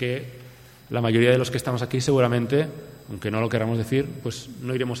en los que la mayoría de los que estamos aquí seguramente, aunque no lo queramos decir, pues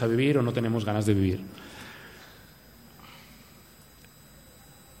no iremos a vivir o no tenemos ganas de vivir.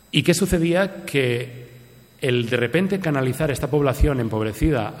 ¿Y qué sucedía? Que el de repente canalizar esta población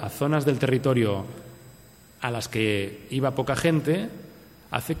empobrecida a zonas del territorio a las que iba poca gente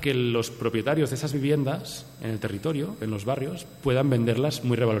hace que los propietarios de esas viviendas en el territorio, en los barrios, puedan venderlas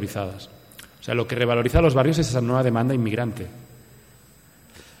muy revalorizadas. O sea, lo que revaloriza los barrios es esa nueva demanda inmigrante.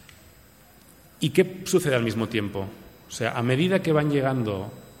 ¿Y qué sucede al mismo tiempo? O sea, a medida que va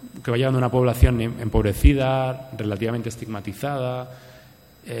llegando una población empobrecida, relativamente estigmatizada,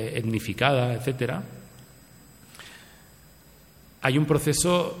 etnificada, etcétera, hay un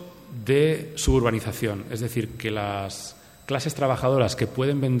proceso de suburbanización, es decir, que las clases trabajadoras que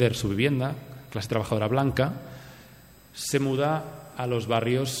pueden vender su vivienda, clase trabajadora blanca, se muda a los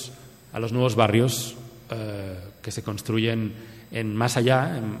barrios, a los nuevos barrios que se construyen más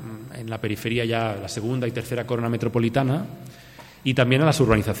allá, en la periferia ya, la segunda y tercera corona metropolitana, y también a las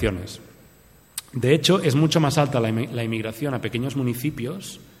urbanizaciones. De hecho, es mucho más alta la inmigración a pequeños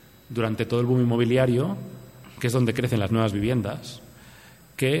municipios durante todo el boom inmobiliario, que es donde crecen las nuevas viviendas,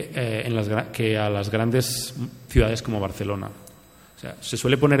 que a las grandes ciudades como Barcelona. O sea, se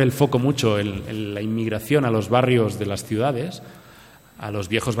suele poner el foco mucho en la inmigración a los barrios de las ciudades, a los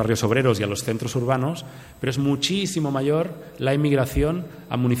viejos barrios obreros y a los centros urbanos, pero es muchísimo mayor la inmigración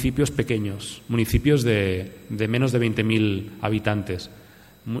a municipios pequeños, municipios de menos de 20.000 habitantes.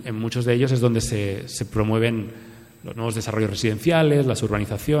 En muchos de ellos es donde se promueven los nuevos desarrollos residenciales, las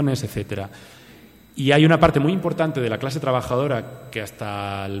urbanizaciones, etcétera. Y hay una parte muy importante de la clase trabajadora que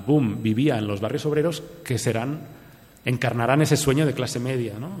hasta el boom vivía en los barrios obreros que encarnarán ese sueño de clase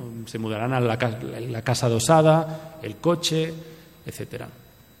media, ¿no? Se mudarán a la casa adosada, el coche, etcétera.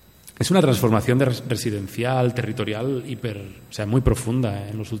 Es una transformación residencial, territorial, muy profunda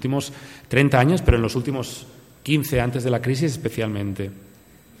en los últimos 30 años, pero en los últimos 15 antes de la crisis especialmente.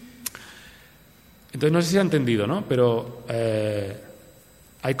 Entonces, no sé si se ha entendido, ¿no? Pero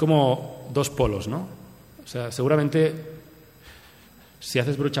hay como dos polos, ¿no? O sea, seguramente Si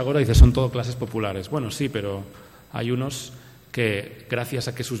haces brocha gorda, dices, son todo clases populares. Bueno, sí, pero hay unos que, gracias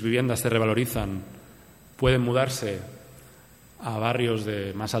a que sus viviendas se revalorizan, pueden mudarse a barrios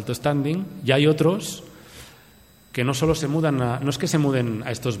de más alto standing, y hay otros que no solo se mudan no es que se muden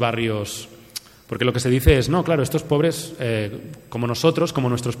a estos barrios, porque lo que se dice es, no, claro, estos pobres, como nosotros, como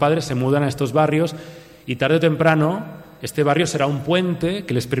nuestros padres, se mudan a estos barrios y tarde o temprano este barrio será un puente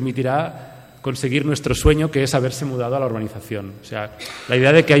que les permitirá conseguir nuestro sueño, que es haberse mudado a la urbanización. O sea, la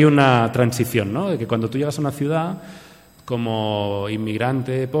idea de que hay una transición, ¿no? De que cuando tú llegas a una ciudad como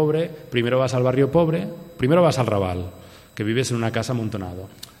inmigrante pobre, primero vas al barrio pobre, primero vas al Raval, que vives en una casa amontonado.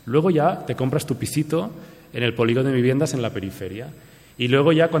 Luego ya te compras tu pisito en el polígono de viviendas en la periferia. Y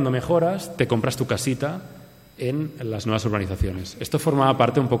luego ya cuando mejoras te compras tu casita en las nuevas urbanizaciones. Esto formaba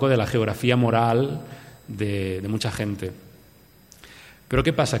parte un poco de la geografía moral de mucha gente. Pero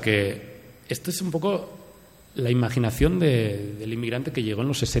 ¿qué pasa? Que esto es un poco la imaginación del inmigrante que llegó en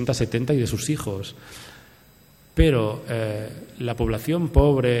los 60, 70 y de sus hijos. Pero la población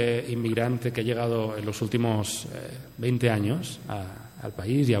pobre, inmigrante, que ha llegado en los últimos 20 años al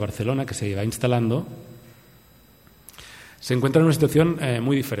país y a Barcelona, que se va instalando, se encuentra en una situación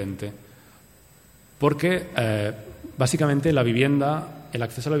muy diferente. Porque básicamente la vivienda, el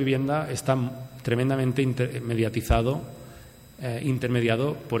acceso a la vivienda está tremendamente intermediado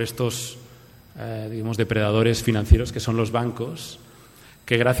por estos digamos, depredadores financieros que son los bancos,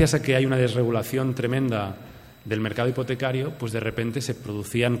 que gracias a que hay una desregulación tremenda del mercado hipotecario, pues de repente se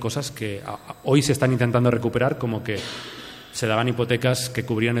producían cosas que hoy se están intentando recuperar, como que se daban hipotecas que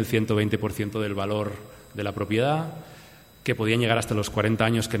cubrían el 120% del valor de la propiedad, que podían llegar hasta los 40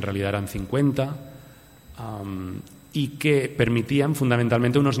 años, que en realidad eran 50, y que permitían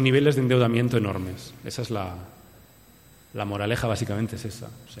fundamentalmente unos niveles de endeudamiento enormes. Esa es la moraleja, básicamente es esa.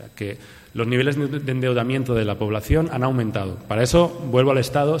 O sea, que los niveles de endeudamiento de la población han aumentado. Para eso, vuelvo al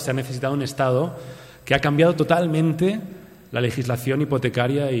Estado, se ha necesitado un Estado que ha cambiado totalmente la legislación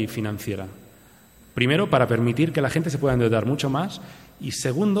hipotecaria y financiera. Primero, para permitir que la gente se pueda endeudar mucho más, y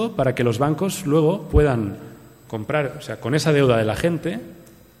segundo, para que los bancos luego puedan comprar, o sea, con esa deuda de la gente,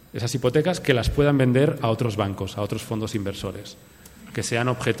 esas hipotecas, que las puedan vender a otros bancos, a otros fondos inversores, que sean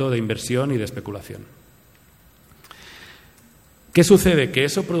objeto de inversión y de especulación. ¿Qué sucede? Que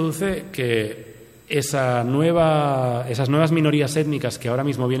eso produce que esas nuevas minorías étnicas que ahora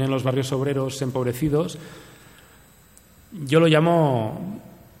mismo vienen en los barrios obreros empobrecidos, yo lo llamo,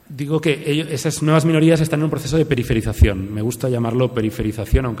 digo que esas nuevas minorías están en un proceso de periferización. Me gusta llamarlo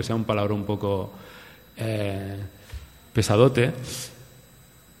periferización, aunque sea un palabra un poco pesadote.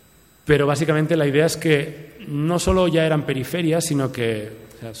 Pero básicamente la idea es que no solo ya eran periferias, sino que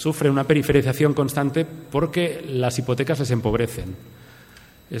sufren una periferización constante porque las hipotecas les empobrecen.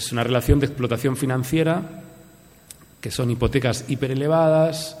 Es una relación de explotación financiera, que son hipotecas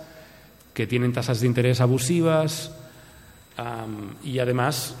hiperelevadas, que tienen tasas de interés abusivas, y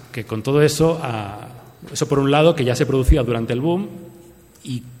además que con todo eso, eso por un lado que ya se producía durante el boom,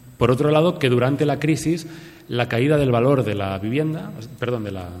 y por otro lado que durante la crisis la caída del valor de la vivienda,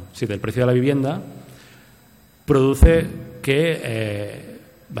 del precio de la vivienda, produce que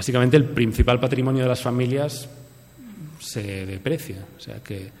básicamente el principal patrimonio de las familias se deprecia, o sea,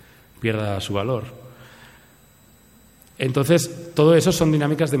 que pierda su valor. Entonces, todo eso son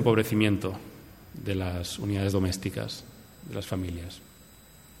dinámicas de empobrecimiento de las unidades domésticas, de las familias.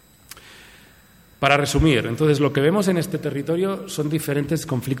 Para resumir, entonces, lo que vemos en este territorio son diferentes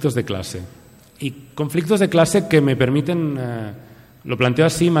conflictos de clase. Y conflictos de clase que me permiten, lo planteo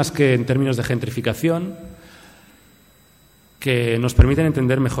así más que en términos de gentrificación, que nos permiten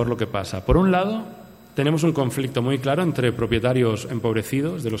entender mejor lo que pasa. Por un lado, tenemos un conflicto muy claro entre propietarios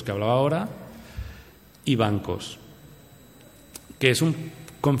empobrecidos, de los que hablaba ahora, y bancos, que es un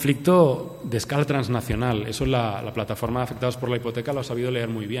conflicto de escala transnacional. Eso la plataforma de afectados por la hipoteca lo ha sabido leer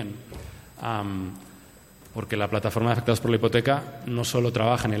muy bien, porque la plataforma de afectados por la hipoteca no solo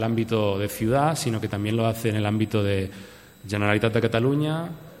trabaja en el ámbito de ciudad, sino que también lo hace en el ámbito de Generalitat de Cataluña,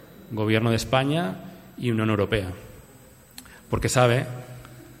 Gobierno de España y Unión Europea, porque sabe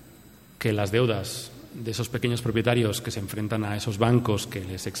que las deudas de esos pequeños propietarios que se enfrentan a esos bancos que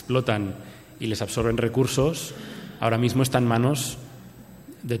les explotan y les absorben recursos, ahora mismo están en manos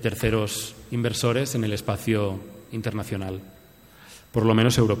de terceros inversores en el espacio internacional, por lo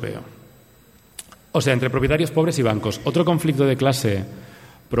menos europeo. O sea, entre propietarios pobres y bancos. Otro conflicto de clase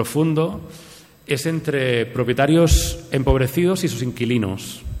profundo es entre propietarios empobrecidos y sus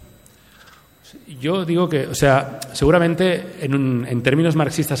inquilinos. Yo digo que, o sea, seguramente en términos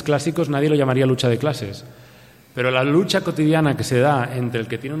marxistas clásicos nadie lo llamaría lucha de clases, pero la lucha cotidiana que se da entre el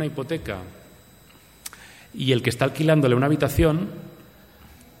que tiene una hipoteca y el que está alquilándole una habitación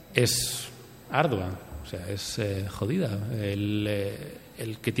es ardua, o sea, es jodida.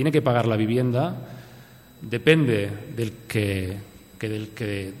 El que tiene que pagar la vivienda depende de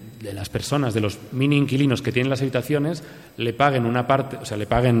las personas, de los mini inquilinos que tienen las habitaciones, le paguen una parte, o sea, le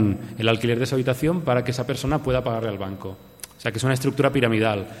paguen el alquiler de esa habitación para que esa persona pueda pagarle al banco. O sea, que es una estructura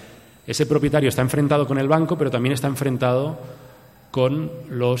piramidal. Ese propietario está enfrentado con el banco, pero también está enfrentado con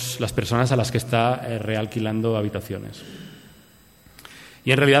las personas a las que está realquilando habitaciones.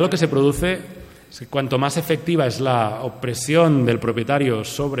 Y en realidad lo que se produce es que cuanto más efectiva es la opresión del propietario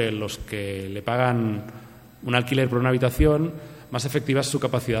sobre los que le pagan un alquiler por una habitación, más efectiva es su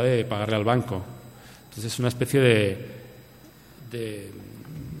capacidad de pagarle al banco. Entonces es una especie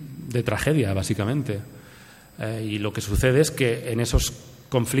de tragedia, básicamente. Y lo que sucede es que en esos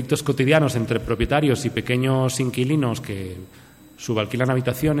conflictos cotidianos entre propietarios y pequeños inquilinos que subalquilan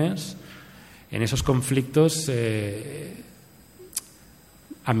habitaciones, en esos conflictos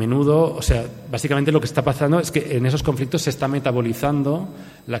a menudo, o sea, básicamente lo que está pasando es que en esos conflictos se está metabolizando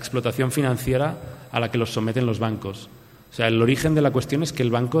la explotación financiera a la que los someten los bancos. O sea, el origen de la cuestión es que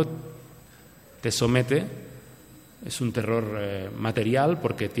el banco te somete, es un terror material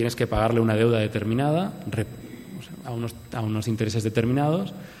porque tienes que pagarle una deuda determinada a unos intereses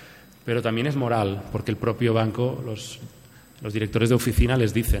determinados, pero también es moral porque el propio banco, los directores de oficina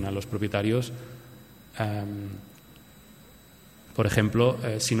les dicen a los propietarios, por ejemplo,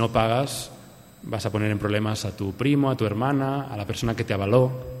 si no pagas vas a poner en problemas a tu primo, a tu hermana, a la persona que te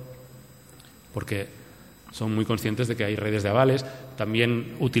avaló, porque son muy conscientes de que hay redes de avales.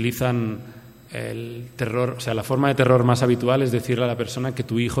 También utilizan el terror, o sea, la forma de terror más habitual es decirle a la persona que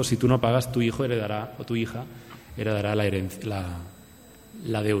tu hijo, si tú no pagas, tu hijo heredará, o tu hija heredará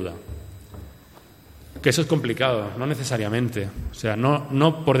la deuda. Que eso es complicado, no necesariamente. O sea,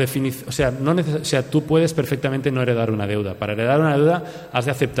 no por definición, o sea, tú puedes perfectamente no heredar una deuda. Para heredar una deuda has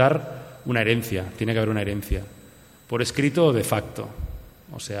de aceptar una herencia, tiene que haber una herencia, por escrito o de facto.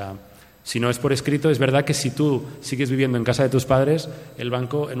 O sea, si no es por escrito, es verdad que si tú sigues viviendo en casa de tus padres, el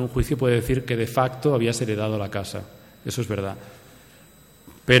banco en un juicio puede decir que de facto habías heredado la casa. Eso es verdad.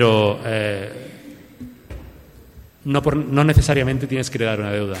 Pero no necesariamente tienes que heredar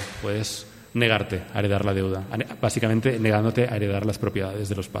una deuda. Puedes negarte a heredar la deuda, básicamente negándote a heredar las propiedades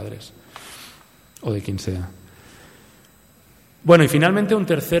de los padres o de quien sea. Bueno, y finalmente un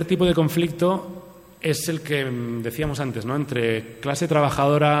tercer tipo de conflicto es el que decíamos antes, ¿no? Entre clase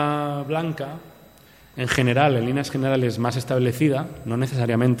trabajadora blanca, en general, en líneas generales más establecida, no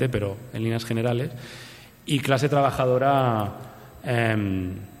necesariamente, pero en líneas generales, y clase trabajadora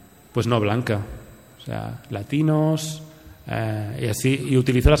pues no blanca, o sea, latinos, y así, y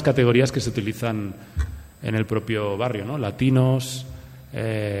utilizo las categorías que se utilizan en el propio barrio, ¿no? Latinos,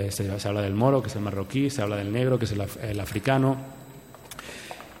 se habla del moro, que es el marroquí, se habla del negro, que es el africano,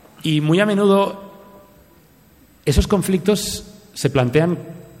 y muy a menudo esos conflictos se plantean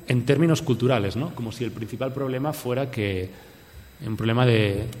en términos culturales, ¿no? Como si el principal problema fuera un problema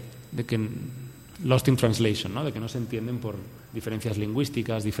de que lost in translation, ¿no? De que no se entienden por diferencias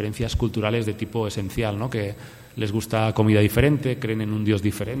lingüísticas, diferencias culturales de tipo esencial, ¿no? Que les gusta comida diferente, creen en un Dios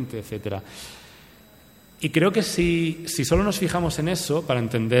diferente, etcétera. Y creo que si solo nos fijamos en eso para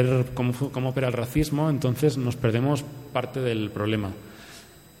entender cómo opera el racismo, entonces nos perdemos parte del problema.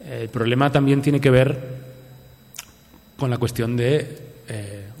 El problema también tiene que ver con la cuestión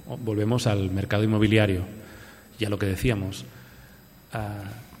volvemos al mercado inmobiliario y a lo que decíamos,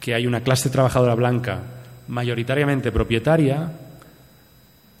 que hay una clase trabajadora blanca mayoritariamente propietaria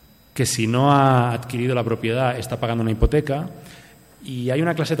que si no ha adquirido la propiedad está pagando una hipoteca, y hay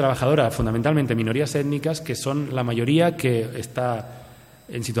una clase trabajadora, fundamentalmente minorías étnicas, que son la mayoría que está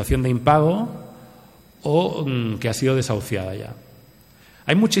en situación de impago o que ha sido desahuciada ya.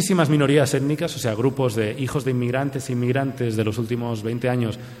 Hay muchísimas minorías étnicas, o sea, grupos de hijos de inmigrantes e inmigrantes de los últimos 20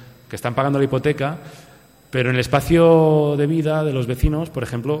 años que están pagando la hipoteca, pero en el espacio de vida de los vecinos, por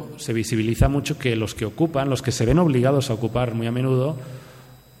ejemplo, se visibiliza mucho que los que se ven obligados a ocupar muy a menudo,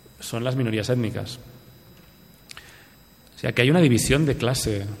 son las minorías étnicas. O sea, que hay una división de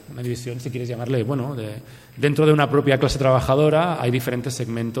clase, una división, si quieres llamarle, dentro de una propia clase trabajadora hay diferentes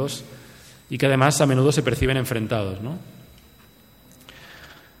segmentos y que además a menudo se perciben enfrentados, ¿no?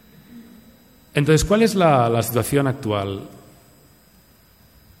 Entonces, ¿cuál es la situación actual?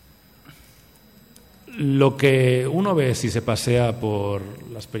 Lo que uno ve si se pasea por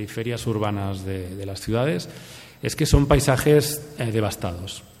las periferias urbanas de las ciudades es que son paisajes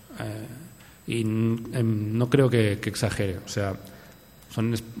devastados. Y no creo que exagere. O sea,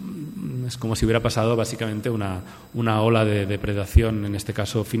 es como si hubiera pasado básicamente una ola de depredación, en este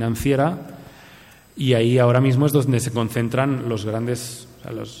caso financiera, y ahí ahora mismo es donde se concentran los grandes, o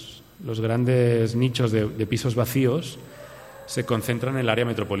sea, los grandes nichos de pisos vacíos, se concentran en el área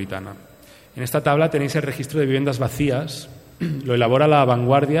metropolitana. En esta tabla tenéis el registro de viviendas vacías, lo elabora La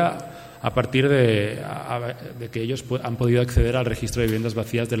Vanguardia a partir de que ellos han podido acceder al registro de viviendas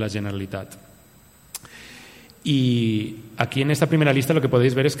vacías de la Generalitat. Y aquí en esta primera lista lo que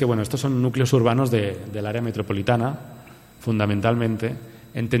podéis ver es que estos son núcleos urbanos del área metropolitana, fundamentalmente,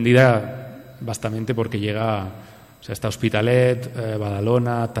 entendida bastante porque está Hospitalet,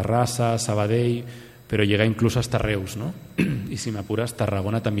 Badalona, Terrassa, Sabadell, pero llega incluso hasta Reus, ¿no? Y si me apuras,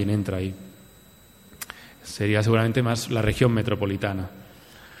 Tarragona también entra ahí. Sería seguramente más la región metropolitana.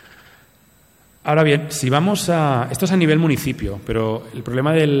 Ahora bien, si vamos esto es a nivel municipio, pero el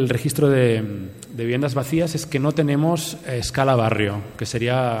problema del registro de viviendas vacías es que no tenemos escala barrio, que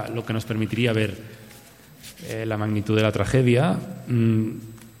sería lo que nos permitiría ver la magnitud de la tragedia.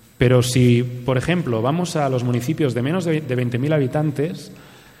 Pero si, por ejemplo, vamos a los municipios de menos de 20.000 habitantes,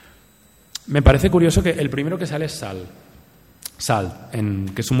 me parece curioso que el primero que sale es Salt,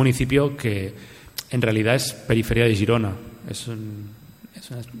 que es un municipio que en realidad es periferia de Girona. Es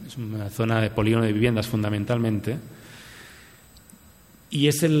una zona de polígono de viviendas fundamentalmente, y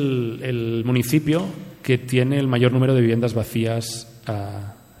es el municipio que tiene el mayor número de viviendas vacías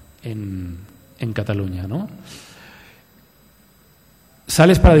en Cataluña, ¿no?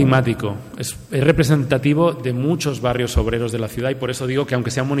 Salt es paradigmático, es representativo de muchos barrios obreros de la ciudad, y por eso digo que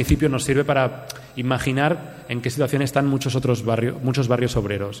aunque sea un municipio nos sirve para imaginar en qué situación están muchos barrios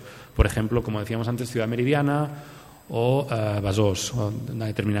obreros. Por ejemplo, como decíamos antes, Ciudad Meridiana o Besòs, o una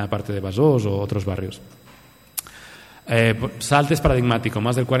determinada parte de Besòs o otros barrios. Salt es paradigmático,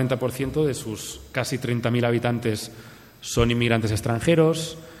 más del 40% de sus casi 30.000 habitantes son inmigrantes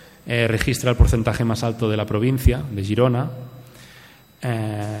extranjeros, registra el porcentaje más alto de la provincia, de Girona.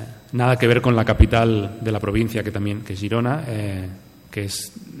 Nada que ver con la capital de la provincia, que es Girona, que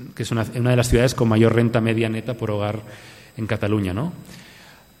es una de las ciudades con mayor renta media neta por hogar en Cataluña, ¿no?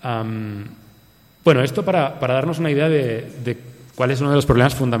 Esto para darnos una idea de cuál es uno de los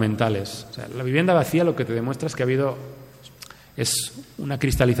problemas fundamentales. O sea, la vivienda vacía lo que te demuestra es que es una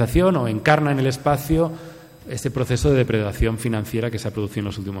cristalización o encarna en el espacio este proceso de depredación financiera que se ha producido en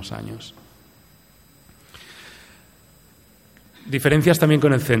los últimos años. Diferencias también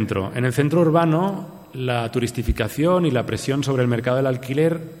con el centro. En el centro urbano, la turistificación y la presión sobre el mercado del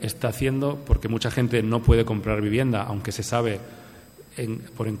alquiler está haciendo, porque mucha gente no puede comprar vivienda, aunque se sabe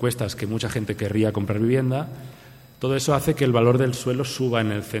por encuestas que mucha gente querría comprar vivienda, todo eso hace que el valor del suelo suba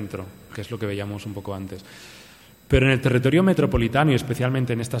en el centro, que es lo que veíamos un poco antes. Pero en el territorio metropolitano y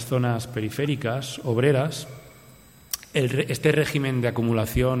especialmente en estas zonas periféricas, obreras, este régimen de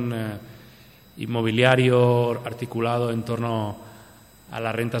acumulación inmobiliario articulado en torno a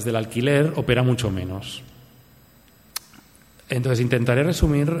las rentas del alquiler opera mucho menos. Entonces, intentaré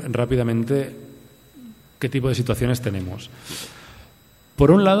resumir rápidamente qué tipo de situaciones tenemos.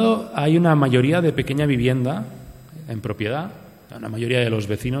 Por un lado, hay una mayoría de pequeña vivienda en propiedad. La mayoría de los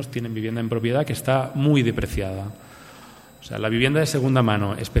vecinos tienen vivienda en propiedad que está muy depreciada. O sea, la vivienda de segunda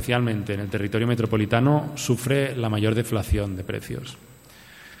mano, especialmente en el territorio metropolitano, sufre la mayor deflación de precios.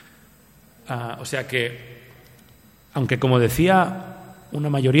 O sea que, aunque como decía, una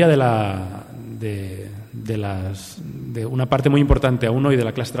mayoría de una parte muy importante aún hoy de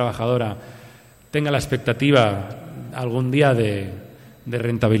la clase trabajadora tenga la expectativa algún día de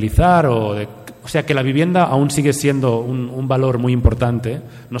rentabilizar o sea que la vivienda aún sigue siendo un valor muy importante,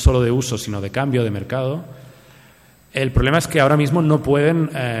 no solo de uso sino de cambio, de mercado. El problema es que ahora mismo no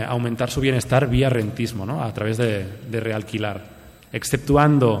pueden aumentar su bienestar vía rentismo, ¿no? A través de realquilar.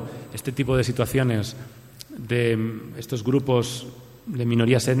 Exceptuando este tipo de situaciones de estos grupos de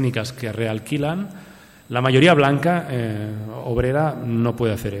minorías étnicas que realquilan, la mayoría blanca, obrera, no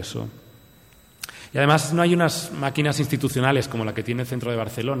puede hacer eso. Y además no hay unas máquinas institucionales como la que tiene el centro de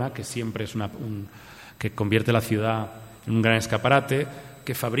Barcelona, que siempre es que convierte la ciudad en un gran escaparate,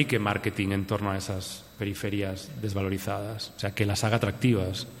 que fabrique marketing en torno a esas periferias desvalorizadas, o sea, que las haga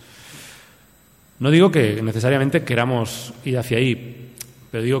atractivas. No digo que necesariamente queramos ir hacia ahí,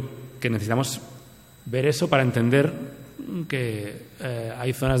 pero digo que necesitamos ver eso para entender que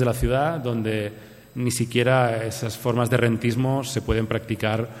hay zonas de la ciudad donde ni siquiera esas formas de rentismo se pueden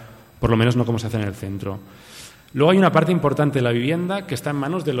practicar, por lo menos no como se hace en el centro. Luego hay una parte importante de la vivienda que está en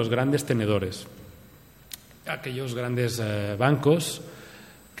manos de los grandes tenedores, aquellos grandes bancos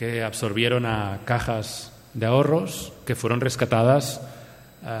que absorbieron a cajas de ahorros que fueron rescatadas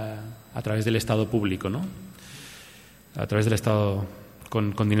a través del Estado público, ¿no? A través del Estado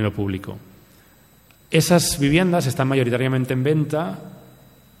con dinero público. Esas viviendas están mayoritariamente en venta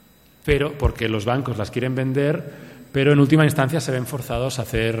pero porque los bancos las quieren vender, pero en última instancia se ven forzados a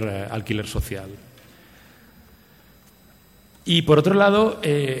hacer alquiler social. Y por otro lado,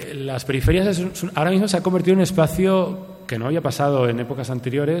 las periferias ahora mismo se ha convertido en un espacio que no había pasado en épocas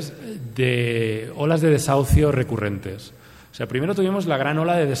anteriores de olas de desahucio recurrentes. O sea, primero tuvimos la gran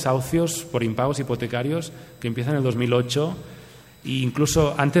ola de desahucios por impagos hipotecarios que empieza en el 2008 e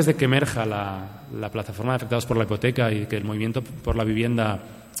incluso antes de que emerja la plataforma de afectados por la hipoteca y que el movimiento por la vivienda,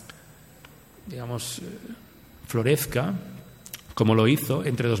 digamos, florezca, como lo hizo,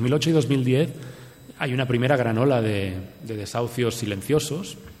 entre 2008 y 2010 hay una primera gran ola de desahucios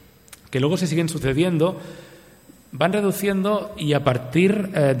silenciosos que luego se siguen sucediendo, van reduciendo y a partir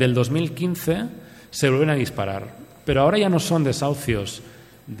del 2015 se vuelven a disparar. Pero ahora ya no son desahucios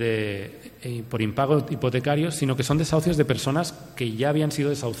por impago hipotecario, sino que son desahucios de personas que ya habían sido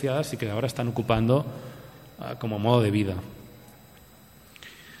desahuciadas y que ahora están ocupando como modo de vida.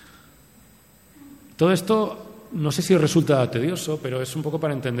 Todo esto no sé si os resulta tedioso, pero es un poco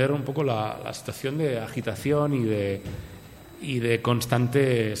para entender un poco la situación de agitación y de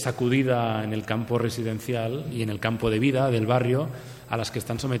constante sacudida en el campo residencial y en el campo de vida del barrio a las que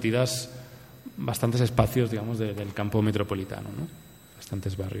están sometidas bastantes espacios, digamos, del campo metropolitano, ¿no?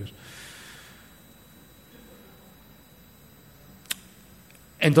 Bastantes barrios.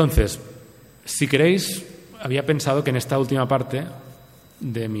 Entonces, si queréis, había pensado que en esta última parte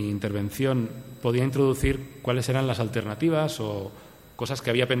de mi intervención podía introducir cuáles eran las alternativas o cosas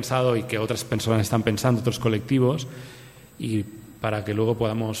que había pensado y que otras personas están pensando, otros colectivos, y para que luego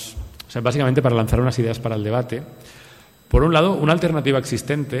podamos, o sea, básicamente para lanzar unas ideas para el debate. Por un lado, una alternativa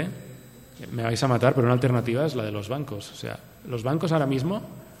existente, me vais a matar, pero una alternativa es la de los bancos. O sea, los bancos ahora mismo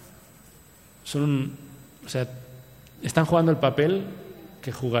están jugando el papel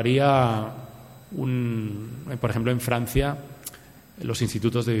que jugaría por ejemplo, en Francia, los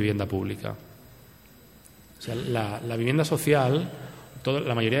institutos de vivienda pública. O sea, la vivienda social,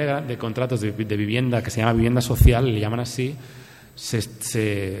 la mayoría de contratos de vivienda que se llama vivienda social, le llaman así,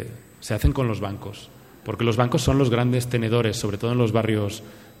 se hacen con los bancos, porque los bancos son los grandes tenedores, sobre todo en los barrios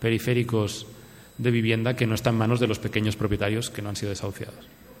periféricos de vivienda, que no están en manos de los pequeños propietarios que no han sido desahuciados.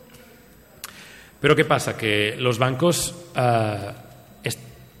 Pero ¿qué pasa? Que los bancos,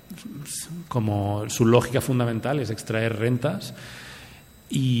 como su lógica fundamental es extraer rentas,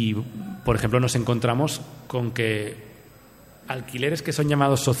 y, por ejemplo, nos encontramos con que alquileres que son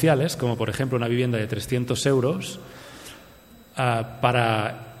llamados sociales, como por ejemplo una vivienda de 300 euros,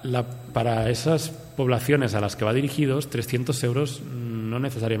 para esas poblaciones a las que va dirigidos, 300 euros no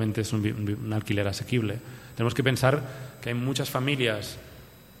necesariamente es un alquiler asequible. Tenemos que pensar que hay muchas familias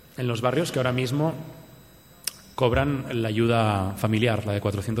en los barrios que ahora mismo cobran la ayuda familiar, la de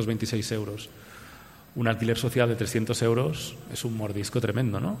 426 euros. Un alquiler social de 300 euros es un mordisco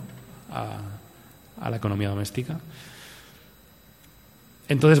tremendo, ¿no?, a la economía doméstica.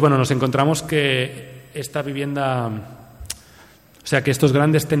 Entonces, bueno, nos encontramos que esta vivienda, o sea, que estos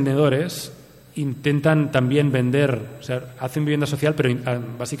grandes tenedores intentan también vender, o sea, hacen vivienda social, pero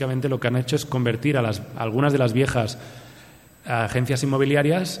básicamente lo que han hecho es convertir a algunas de las viejas agencias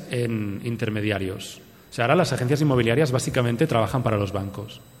inmobiliarias en intermediarios. O sea, ahora las agencias inmobiliarias básicamente trabajan para los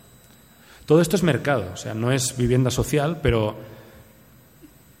bancos. Todo esto es mercado, o sea, no es vivienda social, pero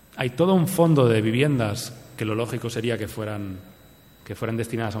hay todo un fondo de viviendas que lo lógico sería que fueran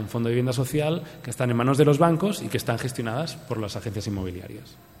destinadas a un fondo de vivienda social, que están en manos de los bancos y que están gestionadas por las agencias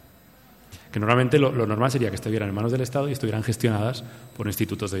inmobiliarias. Que normalmente lo normal sería que estuvieran en manos del Estado y estuvieran gestionadas por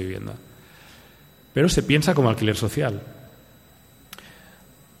institutos de vivienda. Pero se piensa como alquiler social.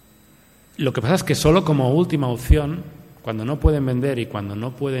 Lo que pasa es que solo como última opción, cuando no pueden vender y cuando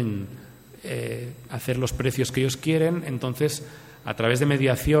no pueden hacer los precios que ellos quieren, entonces a través de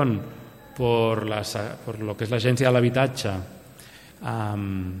mediación por lo que es la Agencia de l'Habitatge,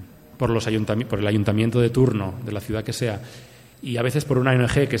 por el ayuntamiento de turno de la ciudad que sea, y a veces por una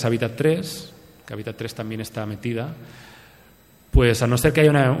ONG que es Habitat 3, que Habitat 3 también está metida, pues a no ser que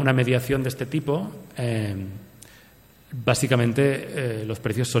haya una mediación de este tipo, básicamente los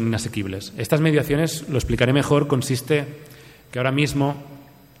precios son inasequibles. Estas mediaciones, lo explicaré mejor, consiste que ahora mismo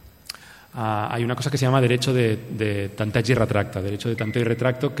hay una cosa que se llama derecho de tanteig i retracte, derecho de tanteo y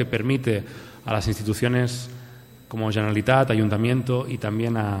retracto, que permite a las instituciones como Generalitat, Ayuntamiento y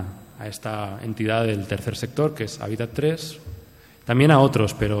también a esta entidad del tercer sector, que es Habitat 3, también a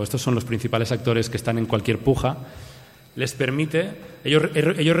otros, pero estos son los principales actores que están en cualquier puja, les permite,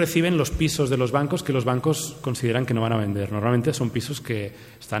 ellos reciben los pisos de los bancos que los bancos consideran que no van a vender. Normalmente son pisos que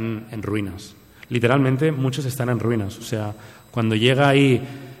están en ruinas. Literalmente muchos están en ruinas. O sea, cuando llega ahí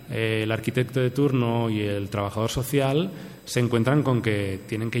el arquitecto de turno y el trabajador social se encuentran con que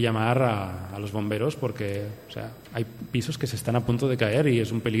tienen que llamar a los bomberos porque, o sea, hay pisos que se están a punto de caer y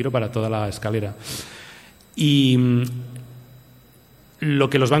es un peligro para toda la escalera. Y lo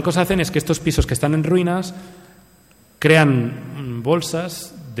que los bancos hacen es que estos pisos que están en ruinas crean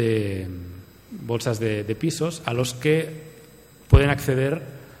bolsas de pisos a los que pueden acceder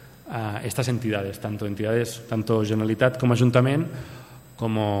a estas entidades, tanto Generalitat como Ajuntament,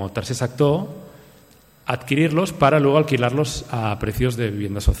 como tercer sector, adquirirlos para luego alquilarlos a precios de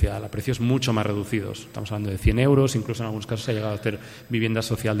vivienda social, a precios mucho más reducidos. Estamos hablando de 100 euros, incluso en algunos casos se ha llegado a hacer vivienda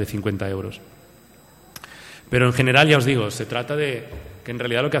social de 50 euros. Pero en general, ya os digo, se trata de que en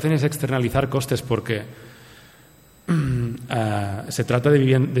realidad lo que hacen es externalizar costes porque se trata de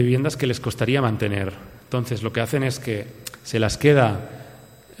viviendas que les costaría mantener. Entonces, lo que hacen es que se las queda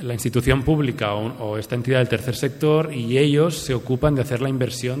la institución pública o esta entidad del tercer sector y ellos se ocupan de hacer la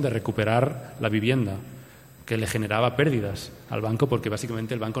inversión de recuperar la vivienda, que le generaba pérdidas al banco porque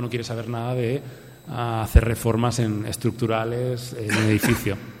básicamente el banco no quiere saber nada de hacer reformas estructurales en el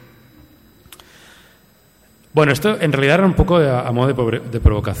edificio. Bueno, esto en realidad era un poco a modo de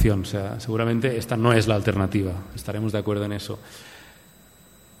provocación, o sea, seguramente esta no es la alternativa, estaremos de acuerdo en eso.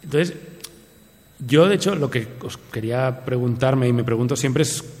 Entonces, yo de hecho lo que os quería preguntarme y me pregunto siempre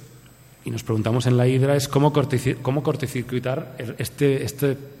es, y nos preguntamos en la Hidra, es cómo cortocircuitar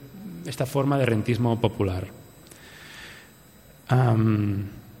esta forma de rentismo popular.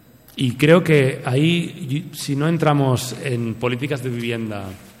 Y creo que ahí, si no entramos en políticas de vivienda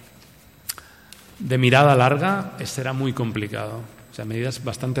de mirada larga, será muy complicado. O sea, medidas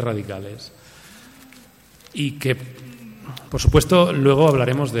bastante radicales. Y que, por supuesto, luego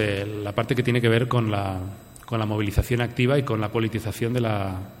hablaremos de la parte que tiene que ver con la movilización activa y con la politización de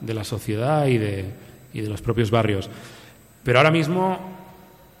la sociedad y de los propios barrios. Pero ahora mismo,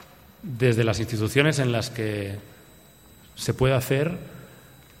 desde las instituciones en las que se puede hacer,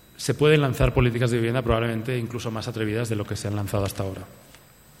 se pueden lanzar políticas de vivienda probablemente incluso más atrevidas de lo que se han lanzado hasta ahora.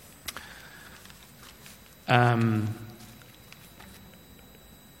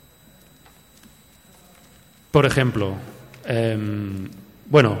 Por ejemplo,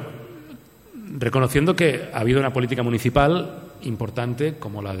 reconociendo que ha habido una política municipal importante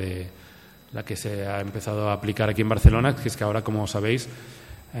como la que se ha empezado a aplicar aquí en Barcelona, que es que ahora, como sabéis,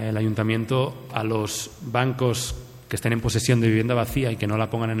 el ayuntamiento a los bancos que estén en posesión de vivienda vacía y que no la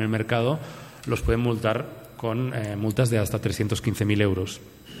pongan en el mercado los pueden multar con multas de hasta 315.000 euros.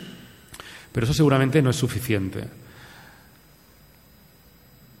 Pero eso seguramente no es suficiente.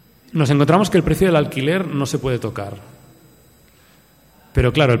 Nos encontramos que el precio del alquiler no se puede tocar.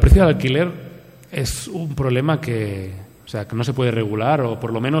 Pero claro, el precio del alquiler es un problema que no se puede regular, o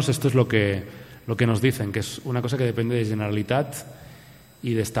por lo menos esto es lo que nos dicen, que es una cosa que depende de Generalitat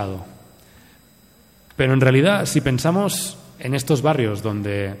y de Estado. Pero en realidad, si pensamos en estos barrios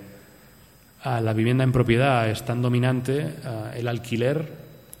donde la vivienda en propiedad es tan dominante, el alquiler,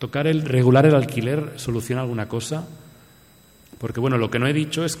 regular el alquiler soluciona alguna cosa. Porque, bueno, lo que no he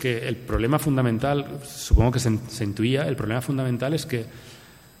dicho es que el problema fundamental, supongo que se intuía, el problema fundamental es que,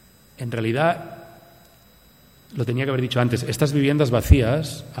 en realidad, lo tenía que haber dicho antes, estas viviendas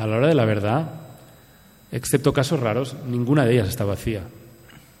vacías, a la hora de la verdad, excepto casos raros, ninguna de ellas está vacía.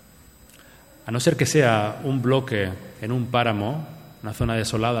 A no ser que sea un bloque en un páramo, una zona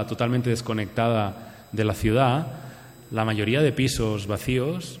desolada, totalmente desconectada de la ciudad, la mayoría de pisos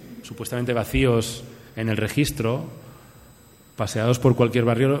vacíos, supuestamente vacíos en el registro, paseados por cualquier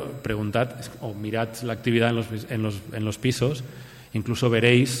barrio, preguntad o mirad la actividad en los pisos, incluso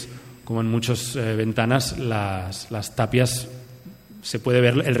veréis como en muchas ventanas las tapias, se puede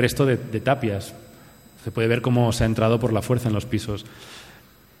ver el resto de tapias, se puede ver cómo se ha entrado por la fuerza en los pisos.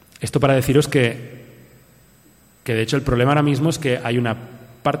 Esto para deciros que de hecho el problema ahora mismo es que hay una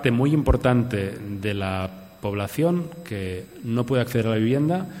parte muy importante de la población que no puede acceder a la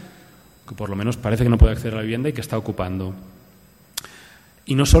vivienda, que por lo menos parece que no puede acceder a la vivienda y que está ocupando.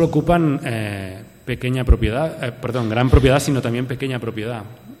 Y no solo ocupan gran propiedad, sino también pequeña propiedad.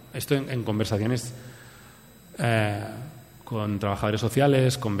 Esto en conversaciones con trabajadores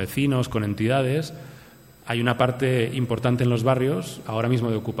sociales, con vecinos, con entidades. Hay una parte importante en los barrios, ahora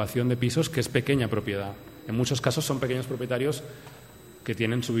mismo de ocupación de pisos, que es pequeña propiedad. En muchos casos son pequeños propietarios que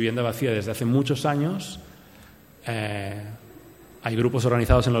tienen su vivienda vacía desde hace muchos años. Hay grupos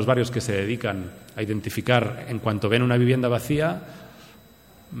organizados en los barrios que se dedican a identificar, en cuanto ven una vivienda vacía,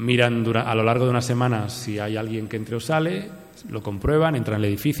 miran a lo largo de una semana si hay alguien que entre o sale, lo comprueban, entran al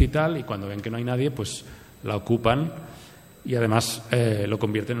edificio y tal, y cuando ven que no hay nadie, pues la ocupan y además lo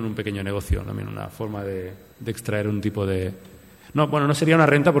convierten en un pequeño negocio, también una forma de extraer un tipo de No, bueno, no sería una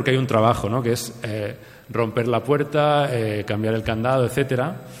renta porque hay un trabajo, ¿no? Que es romper la puerta, cambiar el candado,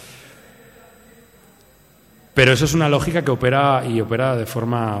 etcétera. Pero eso es una lógica que opera de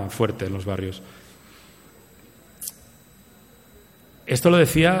forma fuerte en los barrios. Esto lo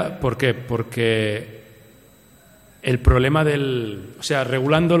decía porque el problema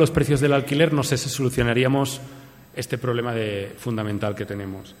regulando los precios del alquiler, no sé si solucionaríamos este problema fundamental que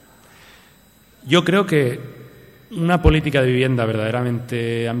tenemos. Yo creo que una política de vivienda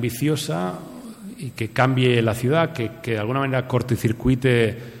verdaderamente ambiciosa y que cambie la ciudad, que de alguna manera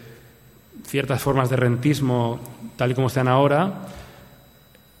cortocircuite ciertas formas de rentismo tal y como están ahora,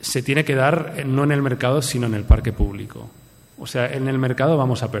 se tiene que dar no en el mercado, sino en el parque público. O sea, en el mercado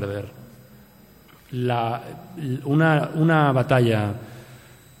vamos a perder. Una batalla,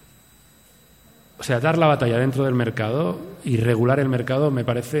 o sea, dar la batalla dentro del mercado y regular el mercado me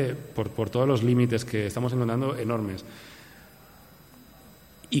parece, por todos los límites que estamos encontrando, enormes.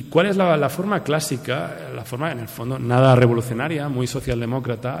 ¿Y cuál es la forma clásica, la forma, en el fondo, nada revolucionaria, muy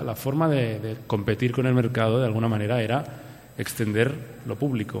socialdemócrata? La forma de competir con el mercado, de alguna manera, era extender lo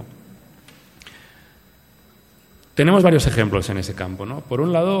público. Tenemos varios ejemplos en ese campo, ¿no? Por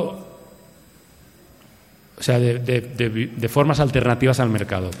un lado, o sea, de formas alternativas al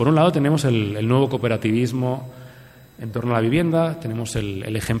mercado. Por un lado, tenemos el nuevo cooperativismo en torno a la vivienda, tenemos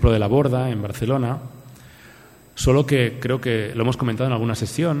el ejemplo de la Borda en Barcelona, solo que creo que lo hemos comentado en alguna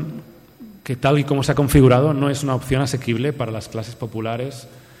sesión, que tal y como se ha configurado no es una opción asequible para las clases populares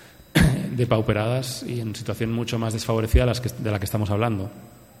depauperadas y en situación mucho más desfavorecida de la que estamos hablando.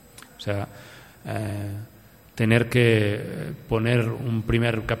 O sea, tener que poner un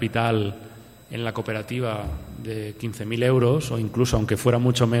primer capital en la cooperativa de 15.000 euros o incluso, aunque fuera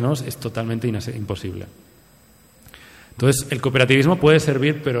mucho menos, es totalmente imposible. Entonces, el cooperativismo puede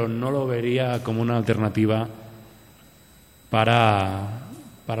servir, pero no lo vería como una alternativa para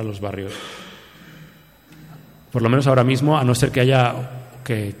los barrios. Por lo menos ahora mismo, a no ser que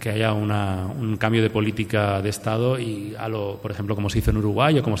haya un cambio de política de Estado y por ejemplo, como se hizo en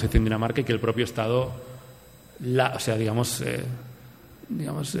Uruguay o como se hizo en Dinamarca, y que el propio Estado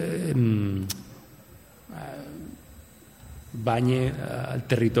bañe al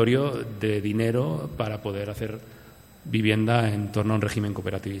territorio de dinero para poder hacer vivienda en torno a un régimen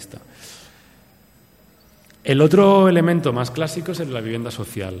cooperativista. El otro elemento más clásico es el de la vivienda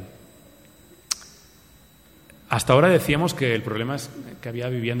social. Hasta ahora decíamos que el problema es que había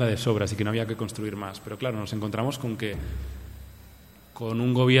vivienda de sobras y que no había que construir más, pero claro, nos encontramos con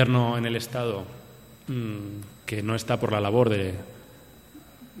un gobierno en el Estado que no está por la labor de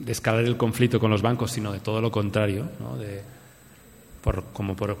escalar el conflicto con los bancos, sino de todo lo contrario, ¿no?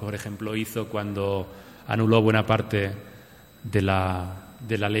 Como por ejemplo hizo cuando anuló buena parte de la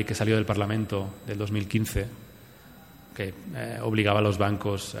ley que salió del Parlamento del 2015, que obligaba a los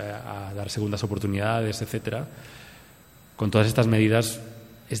bancos a dar segundas oportunidades, etcétera. Con todas estas medidas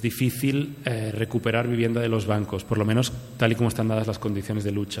es difícil recuperar vivienda de los bancos, por lo menos tal y como están dadas las condiciones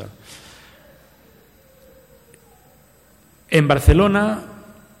de lucha. En Barcelona,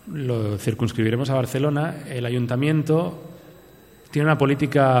 lo circunscribiremos a Barcelona, el ayuntamiento tiene una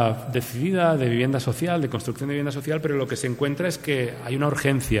política decidida de vivienda social, de construcción de vivienda social, pero lo que se encuentra es que hay una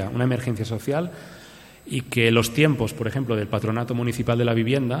urgencia, una emergencia social, y que los tiempos, por ejemplo, del Patronato Municipal de la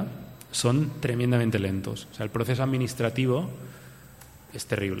Vivienda son tremendamente lentos. O sea, el proceso administrativo es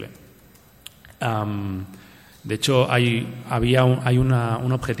terrible. De hecho, hay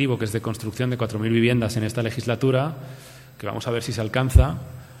un objetivo que es de construcción de 4.000 viviendas en esta legislatura, que vamos a ver si se alcanza.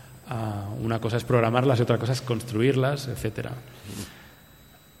 Una cosa es programarlas y otra cosa es construirlas, etcétera.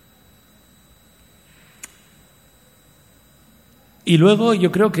 Y luego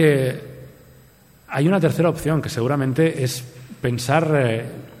yo creo que hay una tercera opción, que seguramente es pensar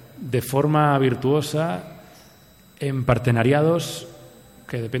de forma virtuosa en partenariados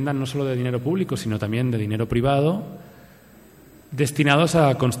que dependan no solo de dinero público, sino también de dinero privado, destinados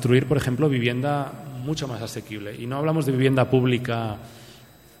a construir, por ejemplo, vivienda mucho más asequible. Y no hablamos de vivienda pública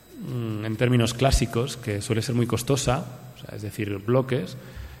en términos clásicos, que suele ser muy costosa, o sea, es decir, bloques,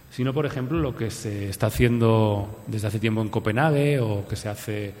 sino, por ejemplo, lo que se está haciendo desde hace tiempo en Copenhague o que se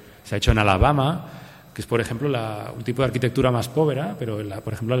ha hecho en Alabama, que es, por ejemplo, un tipo de arquitectura más pobre, pero,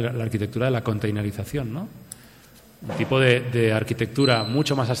 por ejemplo, la arquitectura de la containerización, ¿no? Un tipo de arquitectura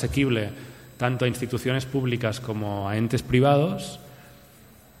mucho más asequible tanto a instituciones públicas como a entes privados,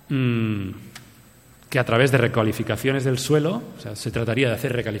 que a través de recalificaciones del suelo, o sea, se trataría de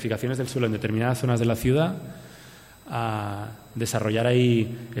hacer recalificaciones del suelo en determinadas zonas de la ciudad, a desarrollar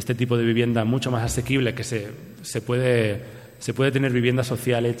ahí este tipo de vivienda mucho más asequible, que se puede tener vivienda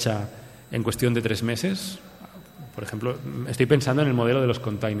social hecha en cuestión de 3 meses, Por ejemplo, estoy pensando en el modelo de los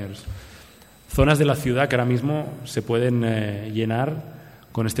containers. Zonas de la ciudad que ahora mismo se pueden llenar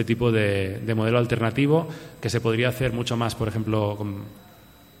con este tipo de modelo alternativo, que se podría hacer mucho más, por ejemplo,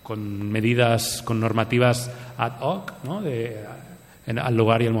 con medidas, con normativas ad hoc, ¿no? Al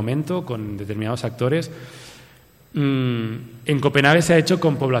lugar y al momento, con determinados actores. En Copenhague se ha hecho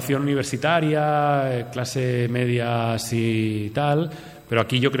con población universitaria, clase media y tal, pero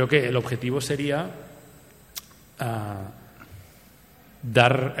aquí yo creo que el objetivo sería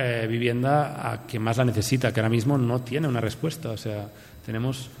dar vivienda a quien más la necesita, que ahora mismo no tiene una respuesta. O sea,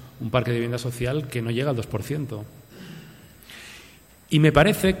 tenemos un parque de vivienda social que no llega al 2%. Y me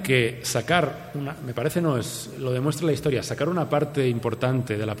parece que lo demuestra la historia, sacar una parte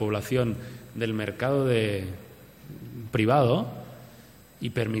importante de la población del mercado privado y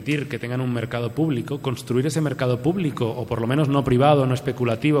permitir que tengan un mercado público, construir ese mercado público, o por lo menos no privado, no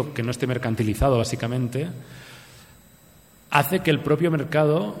especulativo, que no esté mercantilizado básicamente, hace que el propio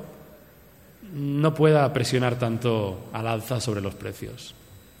mercado no pueda presionar tanto al alza sobre los precios.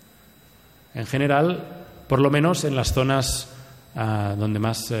 En general, por lo menos en las zonas donde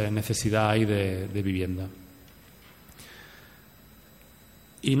más necesidad hay de vivienda.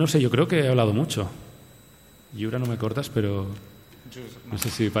 Y no sé, yo creo que he hablado mucho. Yura, no me cortas, pero no sé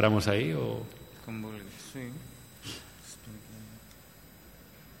si paramos ahí o...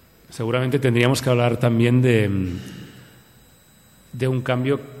 Seguramente tendríamos que hablar también de un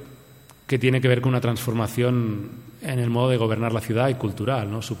cambio que tiene que ver con una transformación en el modo de gobernar la ciudad y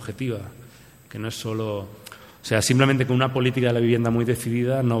cultural, ¿no? Subjetiva, que no es solo... O sea, simplemente con una política de la vivienda muy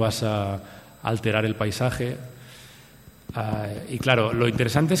decidida no vas a alterar el paisaje. Y claro, lo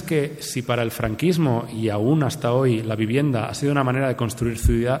interesante es que si para el franquismo y aún hasta hoy la vivienda ha sido una manera de construir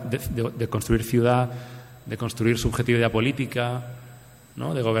ciudad, de construir ciudad, de construir subjetividad política,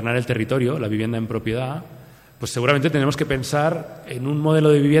 ¿no? De gobernar el territorio, la vivienda en propiedad, pues seguramente tenemos que pensar en un modelo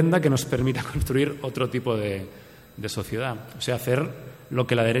de vivienda que nos permita construir otro tipo de sociedad. O sea, hacer lo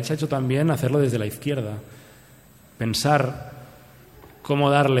que la derecha ha hecho también, hacerlo desde la izquierda. Pensar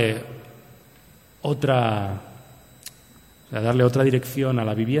cómo darle otra dirección a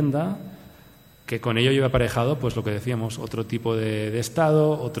la vivienda, que con ello lleva aparejado, pues lo que decíamos, otro tipo de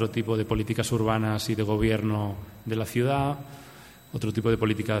Estado, otro tipo de políticas urbanas y de gobierno de la ciudad, otro tipo de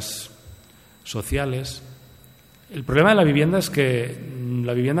políticas sociales. El problema de la vivienda es que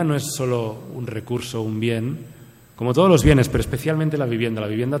la vivienda no es solo un recurso, un bien, como todos los bienes, pero especialmente la vivienda. La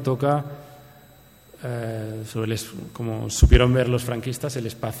vivienda toca, como supieron ver los franquistas, el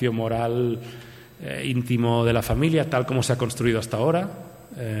espacio moral íntimo de la familia, tal como se ha construido hasta ahora.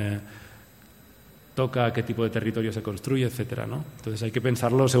 Toca qué tipo de territorio se construye, etcétera, ¿no? Entonces hay que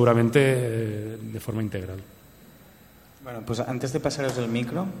pensarlo seguramente de forma integral. Bueno, pues antes de pasaros el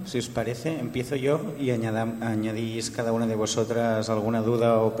micro, si os parece, empiezo yo y añadís cada una de vosotras alguna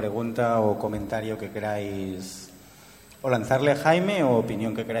duda o pregunta o comentario que queráis o lanzarle a Jaime o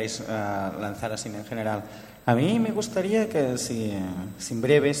opinión que queráis lanzar así en general. A mí me gustaría que, sin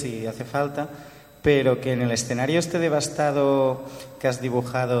breve, si hace falta, pero que en el escenario este devastado que has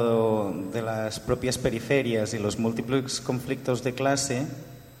dibujado de las propias periferias y los múltiples conflictos de clase,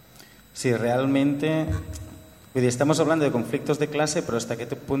 si realmente... Estamos hablando de conflictos de clase, pero hasta qué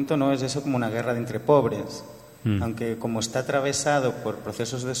punto no es eso como una guerra entre pobres. Aunque como está atravesado por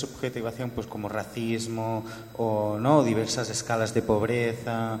procesos de subjetivación, pues como racismo o no diversas escalas de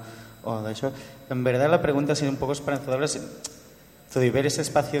pobreza o de eso, en verdad la pregunta ha sido un poco esperanzadora. De ver ese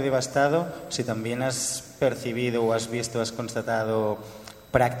espacio devastado, si también has percibido o has visto, has constatado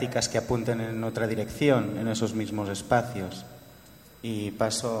prácticas que apuntan en otra dirección en esos mismos espacios. Y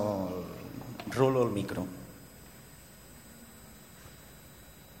rulo el micro.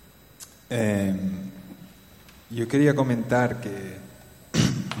 Yo quería comentar que,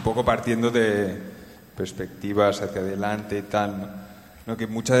 un poco partiendo de perspectivas hacia adelante y tal, ¿no? Que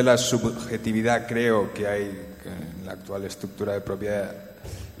mucha de la subjetividad creo que hay en la actual estructura de propiedad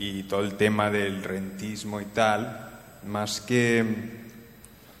y todo el tema del rentismo y tal, más que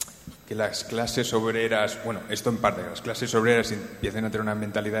las clases obreras, bueno, esto en parte, que las clases obreras empiecen a tener una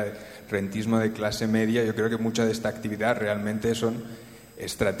mentalidad de rentismo de clase media, yo creo que mucha de esta actividad realmente son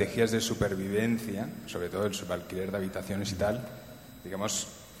estrategias de supervivencia, sobre todo el subalquiler de habitaciones y tal, digamos,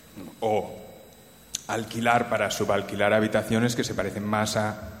 o alquilar para subalquilar habitaciones que se parecen más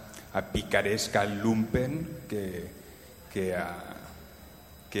a picaresca, lumpen, que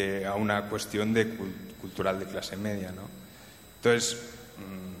a una cuestión cultural de clase media, ¿no? Entonces,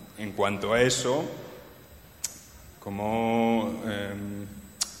 en cuanto a eso, cómo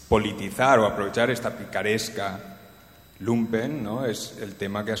politizar o aprovechar esta picaresca lumpen, ¿no? Es el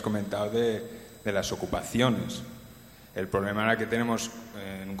tema que has comentado de las ocupaciones. El problema ahora que tenemos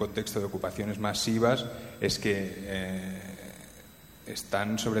en un contexto de ocupaciones masivas es que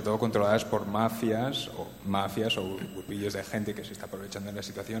están sobre todo controladas por mafias o grupillos de gente que se está aprovechando de la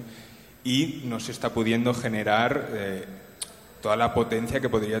situación y no se está pudiendo generar toda la potencia que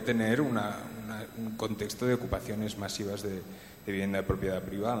podría tener un contexto de ocupaciones masivas de vivienda de propiedad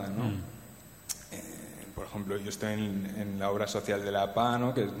privada, ¿no? Por ejemplo, yo estoy en la obra social de la PA,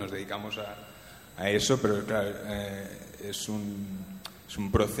 ¿no? Que nos dedicamos a eso, pero claro, es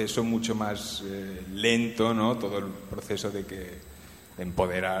un proceso mucho más lento, ¿no? Todo el proceso de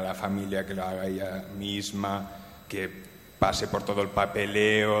empoderar a la familia, que lo haga ella misma, que pase por todo el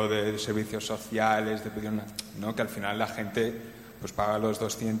papeleo de servicios sociales, ¿no? Que al final la gente pues paga los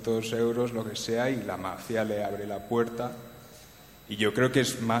 200 euros, lo que sea, y la mafia le abre la puerta. Y yo creo que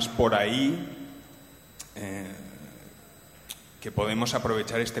es más por ahí que podemos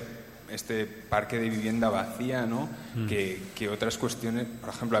aprovechar este parque de vivienda vacía, ¿no? Que otras cuestiones. Por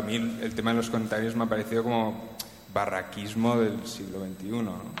ejemplo, a mí el tema de los comentarios me ha parecido como barraquismo del siglo XXI,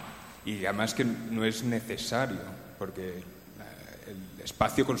 ¿no? Y además que no es necesario, porque el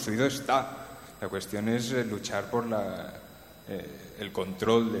espacio construido está. La cuestión es luchar por el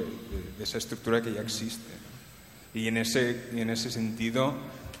control de esa estructura que ya existe, ¿no? Y en ese sentido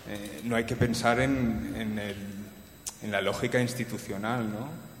no hay que pensar en la lógica institucional, ¿no?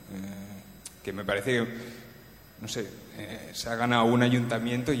 Que me parece que, no sé, se ha ganado un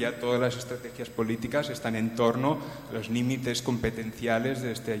ayuntamiento y ya todas las estrategias políticas están en torno a los límites competenciales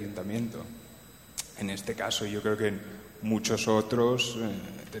de este ayuntamiento. En este caso, yo creo que en muchos otros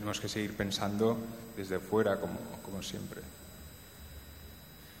tenemos que seguir pensando desde fuera, como siempre.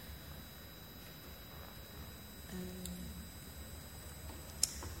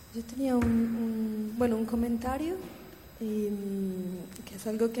 Yo tenía un comentario que es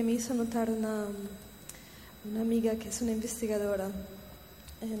algo que me hizo notar una amiga que es una investigadora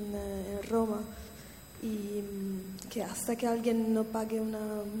en Roma, y que hasta que alguien no pague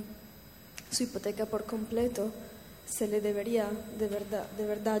su hipoteca por completo, se le debería de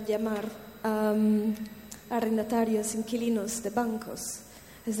verdad llamar arrendatarios, inquilinos de bancos.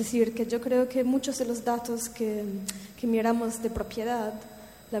 Es decir, que yo creo que muchos de los datos que miramos de propiedad,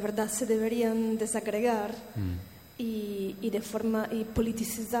 la verdad, se deberían desagregar y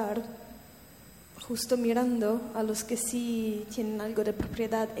politizar, justo mirando a los que sí tienen algo de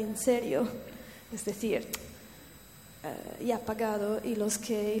propiedad en serio, es decir, ya pagado, y los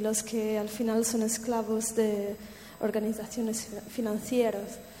que al final son esclavos de organizaciones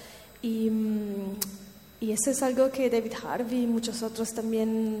financieras. Y eso es algo que David Harvey y muchos otros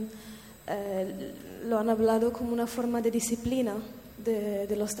también lo han hablado como una forma de disciplina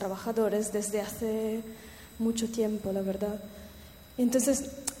de los trabajadores desde hace mucho tiempo, la verdad. Entonces,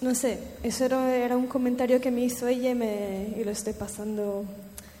 no sé, eso era un comentario que me hizo ella y lo estoy pasando,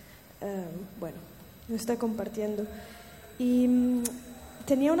 lo estoy compartiendo. Y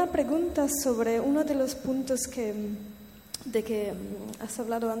tenía una pregunta sobre uno de los puntos de que has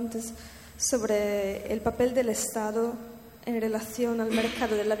hablado antes, sobre el papel del Estado en relación al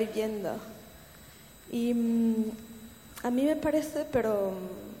mercado de la vivienda. Y a mí me parece, pero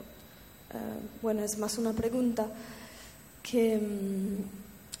es más una pregunta, que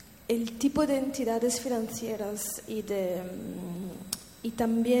el tipo de entidades financieras y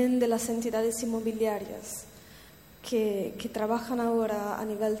también de las entidades inmobiliarias que trabajan ahora a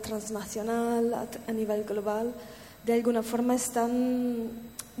nivel transnacional, a nivel global, de alguna forma son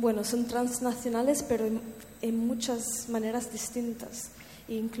transnacionales, pero en muchas maneras distintas.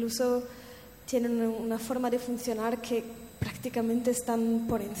 E incluso tienen una forma de funcionar que prácticamente están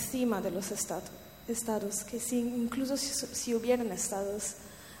por encima de los estados, que incluso si hubieran estados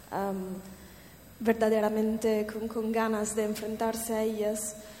verdaderamente con ganas de enfrentarse a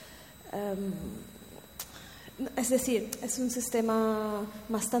ellas, es decir, es un sistema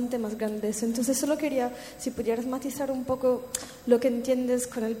bastante más grande eso. Entonces solo quería, si pudieras matizar un poco lo que entiendes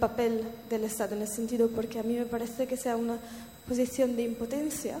con el papel del Estado en ese sentido, porque a mí me parece que sea una posición de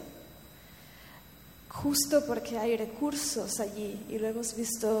impotencia, justo porque hay recursos allí, y lo hemos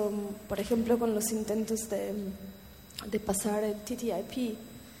visto, por ejemplo, con los intentos de pasar el TTIP,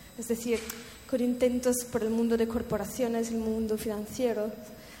 es decir, con intentos por el mundo de corporaciones, el mundo financiero,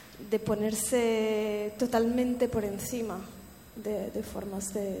 de ponerse totalmente por encima de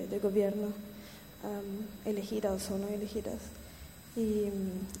formas de gobierno, elegidas o no elegidas. Y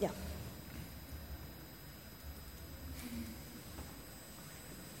ya.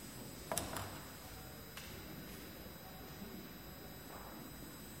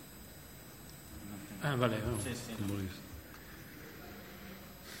 Vale. Sí.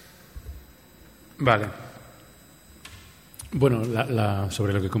 Vale. Bueno,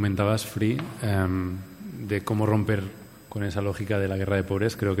 sobre lo que comentabas, Free, de cómo romper con esa lógica de la guerra de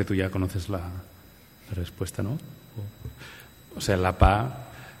pobres, creo que tú ya conoces la respuesta, ¿no? O sea, la PA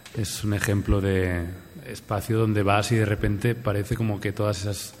es un ejemplo de espacio donde vas y de repente parece como que todas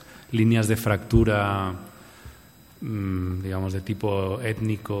esas líneas de fractura, digamos, de tipo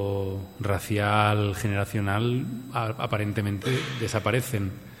étnico, racial, generacional, aparentemente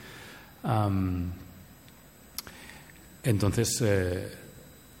desaparecen. Entonces,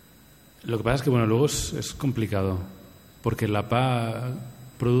 lo que pasa es que, bueno, luego es complicado, porque la PA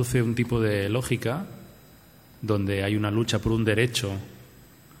produce un tipo de lógica donde hay una lucha por un derecho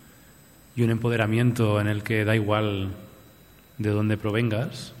y un empoderamiento en el que da igual de dónde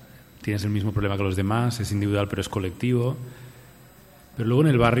provengas, tienes el mismo problema que los demás, es individual pero es colectivo. Pero luego en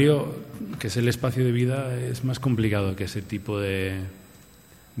el barrio, que es el espacio de vida, es más complicado que ese tipo de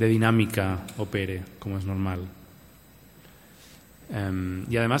dinámica opere, como es normal.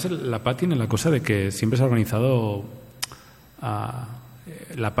 Y además la PA tiene la cosa de que siempre se ha organizado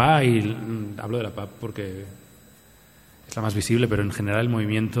la PA, y hablo de la PA porque es la más visible, pero en general el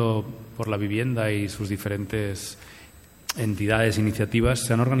movimiento por la vivienda y sus diferentes entidades, iniciativas,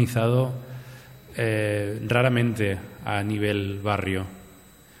 se han organizado raramente a nivel barrio.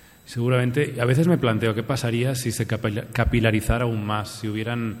 Seguramente, a veces me planteo qué pasaría si se capilarizara aún más, si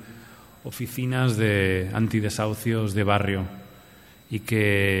hubieran oficinas de antidesahucios de barrio y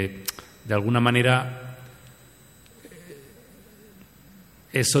que de alguna manera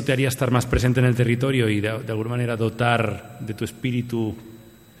eso te haría estar más presente en el territorio y de alguna manera dotar de tu espíritu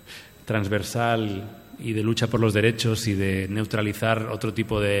transversal y de lucha por los derechos y de neutralizar otro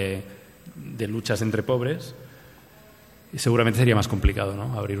tipo de luchas entre pobres. Y seguramente sería más complicado,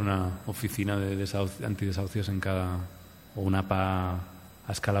 ¿no? Abrir una oficina de antidesahucios en cada, o una PA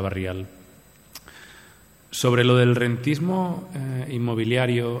a escala barrial. Sobre lo del rentismo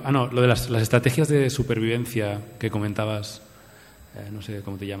inmobiliario, lo de las estrategias de supervivencia que comentabas, no sé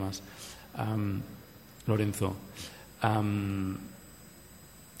cómo te llamas, Lorenzo.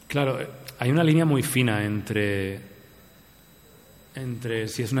 Claro, hay una línea muy fina entre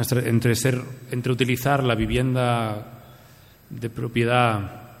utilizar la vivienda de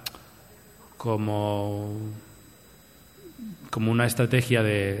propiedad como una estrategia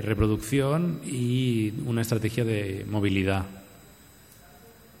de reproducción y una estrategia de movilidad.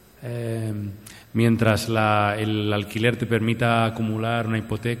 Mientras el alquiler te permita acumular una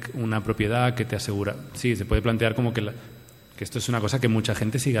hipoteca, una propiedad que te asegura. Sí, se puede plantear como que esto es una cosa que mucha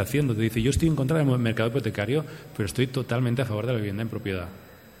gente sigue haciendo. Te dice, yo estoy en contra del mercado hipotecario, pero estoy totalmente a favor de la vivienda en propiedad.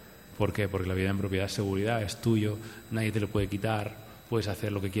 ¿Por qué? Porque la vivienda en propiedad es seguridad, es tuyo, nadie te lo puede quitar, puedes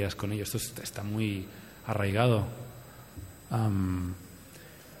hacer lo que quieras con ello. Esto está muy arraigado.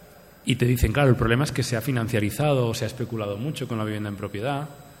 Y te dicen, claro, el problema es que se ha financiarizado o se ha especulado mucho con la vivienda en propiedad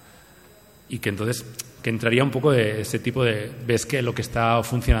y que entonces que entraría un poco de ese tipo de... Ves que lo que está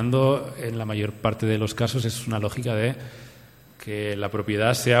funcionando en la mayor parte de los casos es una lógica de que la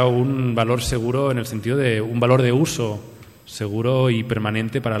propiedad sea un valor seguro en el sentido de un valor de uso seguro y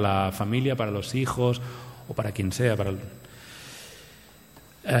permanente para la familia, para los hijos o para quien sea.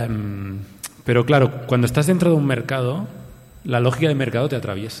 Pero claro, cuando estás dentro de un mercado, la lógica del mercado te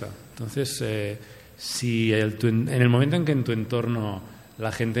atraviesa. Entonces, si en el momento en que en tu entorno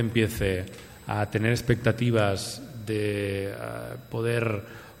la gente empiece a tener expectativas de poder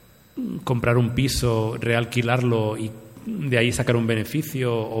comprar un piso, realquilarlo y de ahí sacar un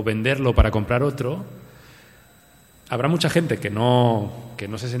beneficio o venderlo para comprar otro, habrá mucha gente que no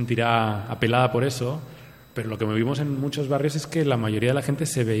se sentirá apelada por eso, pero lo que vimos en muchos barrios es que la mayoría de la gente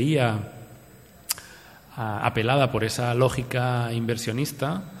se veía apelada por esa lógica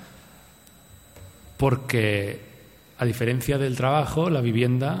inversionista porque, a diferencia del trabajo, la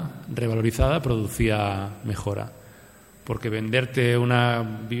vivienda revalorizada producía mejora. Porque venderte una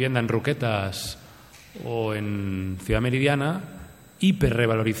vivienda en Roquetas o en Ciudad Meridiana,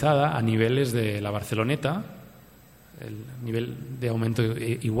 hiperrevalorizada a niveles de la Barceloneta, el nivel de aumento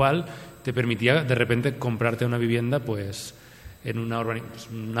igual, te permitía de repente comprarte una vivienda pues en un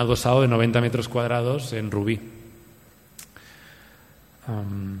adosado de 90 metros cuadrados en Rubí,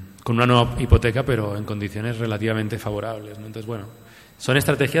 con una nueva hipoteca pero en condiciones relativamente favorables, ¿no? Entonces, bueno, son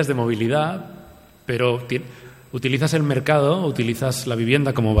estrategias de movilidad, pero utilizas el mercado, utilizas la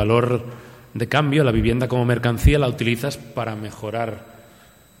vivienda como valor de cambio, la vivienda como mercancía la utilizas para mejorar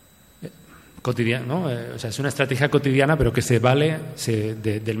cotidiano, ¿no? O sea, es una estrategia cotidiana pero que se vale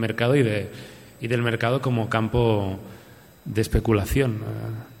del mercado y del mercado como campo de especulación.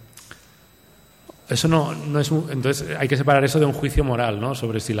 eso no es entonces hay que separar eso de un juicio moral, ¿no?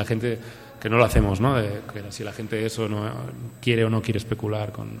 Sobre si la gente, que no lo hacemos, ¿no? Que si la gente eso no quiere o no quiere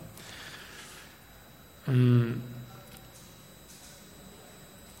especular con.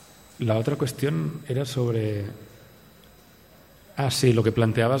 La otra cuestión era sobre. Sí, lo que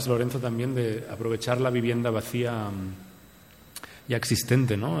planteabas, Lorenzo, también de aprovechar la vivienda vacía ya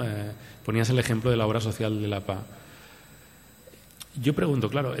existente, ¿no? Ponías el ejemplo de la obra social de la PA. Yo pregunto,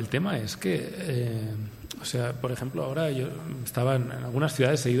 claro, el tema es que, por ejemplo, ahora yo estaba en algunas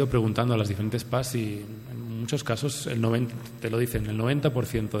ciudades, he ido preguntando a las diferentes PAs y en muchos casos te lo dicen, el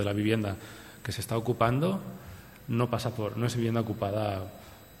 90% de la vivienda que se está ocupando no es vivienda ocupada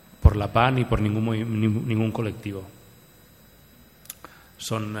por la PA ni por ningún colectivo.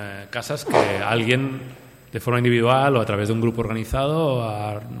 Son casas que alguien de forma individual o a través de un grupo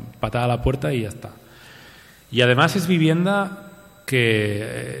organizado patada a la puerta y ya está. Y además es vivienda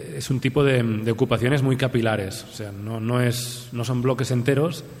que es un tipo de ocupaciones muy capilares, o sea, no son bloques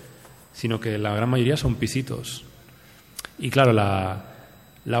enteros, sino que la gran mayoría son pisitos. Y claro, la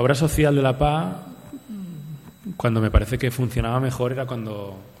obra social de la PA, cuando me parece que funcionaba mejor,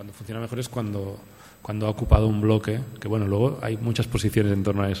 cuando funciona mejor es cuando ha ocupado un bloque, que bueno, luego hay muchas posiciones en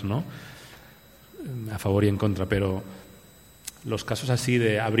torno a eso, ¿no? A favor y en contra, pero los casos así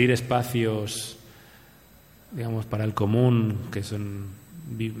de abrir espacios, digamos, para el común, que son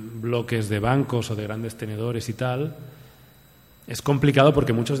bloques de bancos o de grandes tenedores y tal, es complicado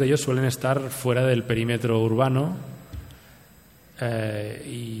porque muchos de ellos suelen estar fuera del perímetro urbano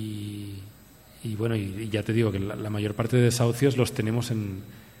y y ya te digo que la mayor parte de desahucios los tenemos en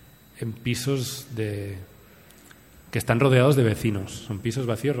pisos que están rodeados de vecinos, son pisos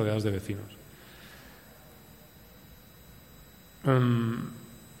vacíos rodeados de vecinos.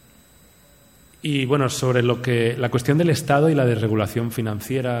 Y bueno, sobre la cuestión del Estado y la desregulación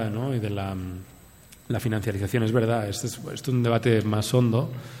financiera, ¿no? Y de la financiarización, es verdad, esto es un debate más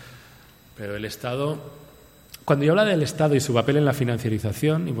hondo, pero el Estado, cuando yo hablo del Estado y su papel en la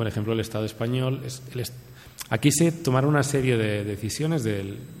financiarización, y por ejemplo el Estado español, aquí se tomaron una serie de decisiones,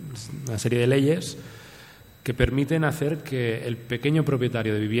 una serie de leyes que permiten hacer que el pequeño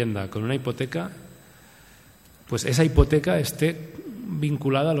propietario de vivienda con una hipoteca, pues esa hipoteca esté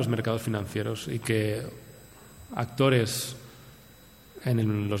vinculada a los mercados financieros y que actores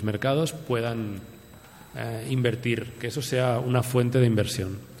en los mercados puedan invertir, que eso sea una fuente de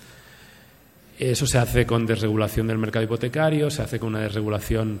inversión. Eso se hace con desregulación del mercado hipotecario, se hace con una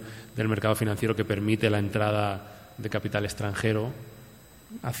desregulación del mercado financiero que permite la entrada de capital extranjero,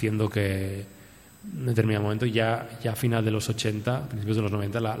 haciendo que en determinado momento, ya a final de los 80, principios de los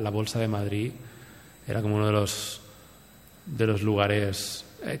 90, la Bolsa de Madrid era como uno de los lugares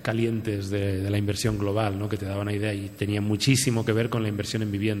calientes de la inversión global, ¿no? Que te daba una idea y tenía muchísimo que ver con la inversión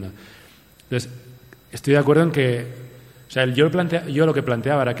en vivienda. Entonces, estoy de acuerdo en que, o sea, yo lo que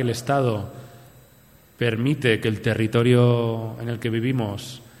planteaba era que el Estado permite que el territorio en el que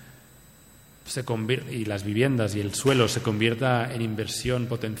vivimos y las viviendas y el suelo se convierta en inversión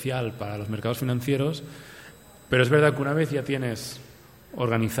potencial para los mercados financieros, pero es verdad que una vez ya tienes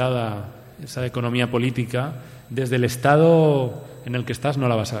organizada esa economía política, desde el Estado en el que estás no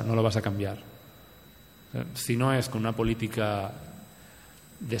lo vas a cambiar. Si no es con una política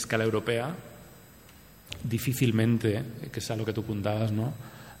de escala europea, difícilmente, que es a lo que tú apuntabas, ¿no?,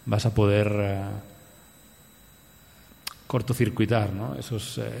 vas a poder cortocircuitar, ¿no?,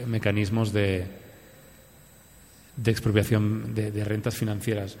 esos mecanismos de expropiación de rentas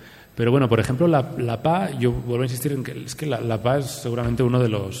financieras. Pero bueno, por ejemplo, la PA, yo vuelvo a insistir en que es que la PA es seguramente uno de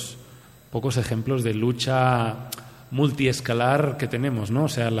los pocos ejemplos de lucha multiescalar que tenemos, ¿no? O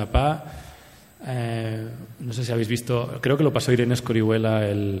sea, la PA, no sé si habéis visto, creo que lo pasó Irene Escorihuela,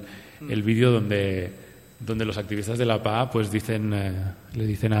 el vídeo donde los activistas de la PA pues le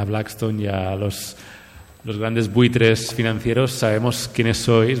dicen a Blackstone y a los grandes buitres financieros: sabemos quiénes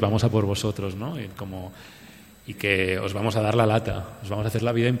sois, vamos a por vosotros, ¿no? Y que os vamos a dar la lata, os vamos a hacer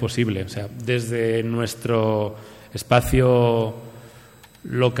la vida imposible. O sea, desde nuestro espacio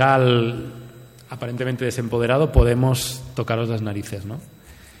local aparentemente desempoderado podemos tocaros las narices, ¿no?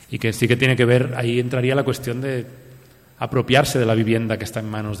 Y que sí que tiene que ver, ahí entraría la cuestión de apropiarse de la vivienda que está en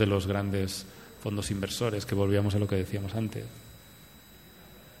manos de los grandes fondos inversores, que volvíamos a lo que decíamos antes.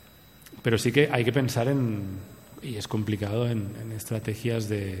 Pero sí que hay que pensar y es complicado, en estrategias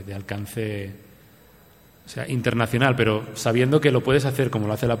de alcance, o sea, internacional, pero sabiendo que lo puedes hacer como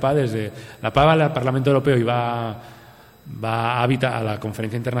lo hace la PA. La PA va al Parlamento Europeo y va a la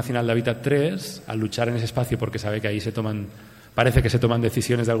Conferencia Internacional de Hábitat 3 a luchar en ese espacio porque sabe que ahí parece que se toman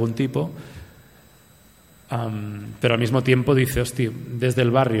decisiones de algún tipo. Pero al mismo tiempo dice, hostia, desde el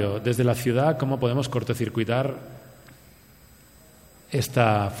barrio, desde la ciudad, ¿cómo podemos cortocircuitar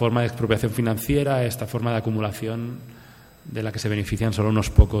esta forma de expropiación financiera, esta forma de acumulación de la que se benefician solo unos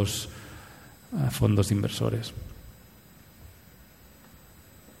pocos fondos de inversores?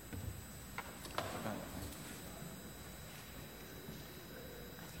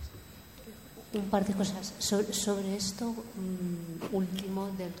 Un par de cosas sobre esto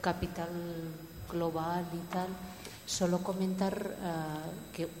último del capital global y tal. Solo comentar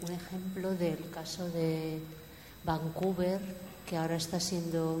que un ejemplo del caso de Vancouver, que ahora está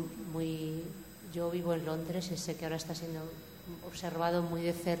siendo muy... Yo vivo en Londres y sé que ahora está siendo observado muy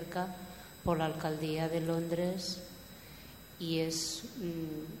de cerca por la alcaldía de Londres, y es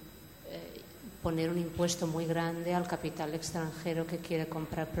poner un impuesto muy grande al capital extranjero que quiere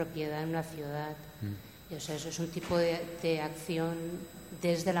comprar propiedad en una ciudad. Y, o sea, eso es un tipo de acción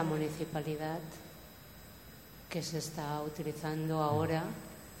desde la municipalidad que se está utilizando ahora,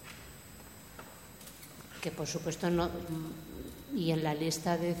 que por supuesto no, y en la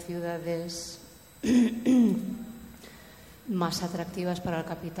lista de ciudades más atractivas para el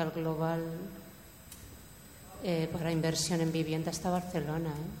capital global para inversión en vivienda está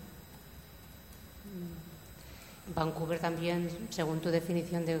Barcelona, Vancouver también, según tu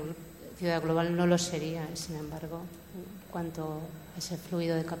definición de ciudad global, no lo sería, sin embargo, en cuanto a ese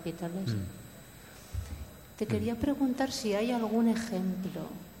fluido de capitales. Te quería preguntar si hay algún ejemplo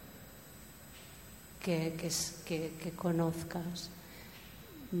que conozcas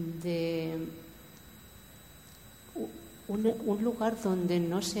de un lugar donde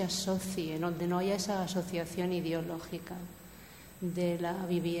no se asocie, donde no haya esa asociación ideológica de la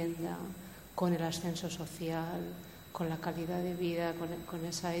vivienda con el ascenso social, con la calidad de vida, con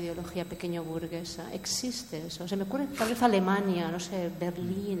esa ideología pequeño burguesa. ¿Existe eso? Se me ocurre tal vez Alemania, no sé,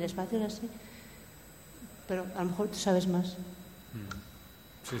 Berlín, espacios así, pero a lo mejor tú sabes más.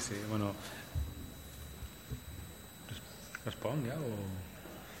 Sí, bueno. ¿Respondo ya o...?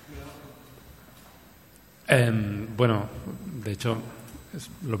 Bueno, de hecho, es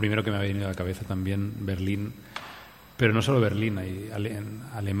lo primero que me ha venido a la cabeza también, Berlín. Pero no solo Berlín, hay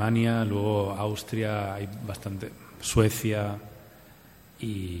Alemania, luego Austria, hay bastante, Suecia,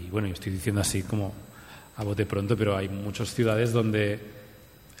 y bueno, yo estoy diciendo así como a bote pronto, pero hay muchas ciudades donde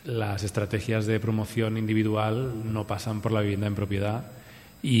las estrategias de promoción individual no pasan por la vivienda en propiedad,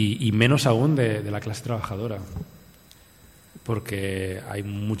 y menos aún de la clase trabajadora, porque hay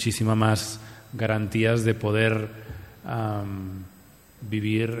muchísima más garantías de poder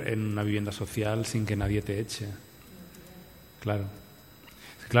vivir en una vivienda social sin que nadie te eche.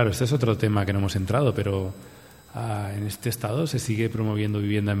 Claro, este es otro tema que no hemos entrado, pero en este estado se sigue promoviendo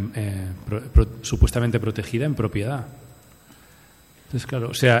vivienda supuestamente protegida en propiedad. Entonces, claro,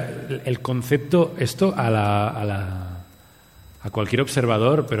 o sea, el concepto, esto a cualquier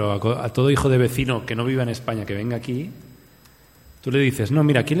observador, pero a todo hijo de vecino que no viva en España, que venga aquí, tú le dices, no,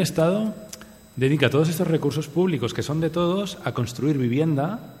 mira, aquí el Estado dedica todos estos recursos públicos que son de todos a construir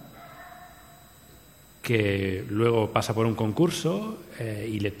vivienda, que luego pasa por un concurso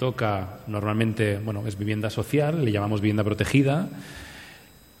y le toca, normalmente, bueno, es vivienda social, le llamamos vivienda protegida,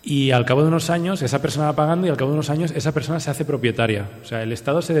 y al cabo de unos años esa persona va pagando y al cabo de unos años esa persona se hace propietaria. O sea, el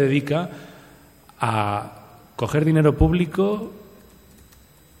Estado se dedica a coger dinero público,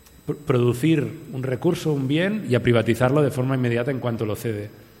 producir un recurso, un bien, y a privatizarlo de forma inmediata en cuanto lo cede.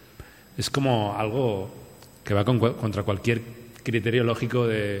 Es como algo que va contra cualquier criterio lógico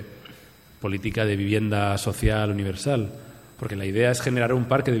de política de vivienda social universal, porque la idea es generar un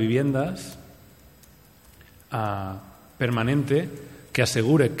parque de viviendas permanente que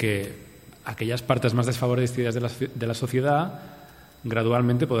asegure que aquellas partes más desfavorecidas de la sociedad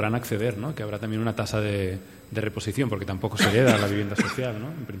gradualmente podrán acceder, ¿no? Que habrá también una tasa de reposición, porque tampoco se hereda la vivienda social, ¿no?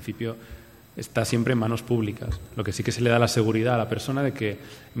 En principio está siempre en manos públicas. Lo que sí que se le da la seguridad a la persona de que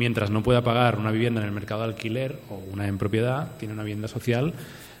mientras no pueda pagar una vivienda en el mercado de alquiler o una en propiedad, tiene una vivienda social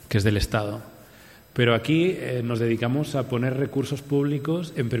que es del Estado. Pero aquí nos dedicamos a poner recursos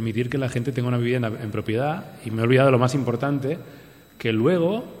públicos en permitir que la gente tenga una vivienda en propiedad, y me he olvidado lo más importante, que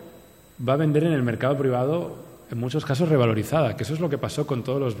luego va a vender en el mercado privado, en muchos casos revalorizada, que eso es lo que pasó con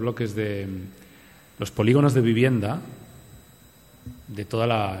todos los bloques de los polígonos de vivienda de todo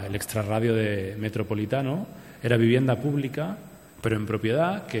el extrarradio metropolitano. Era vivienda pública, pero en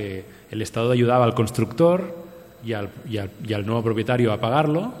propiedad, que el Estado ayudaba al constructor y al nuevo propietario a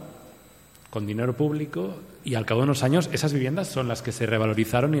pagarlo con dinero público, y al cabo de unos años esas viviendas son las que se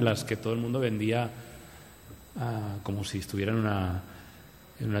revalorizaron y las que todo el mundo vendía como si estuviera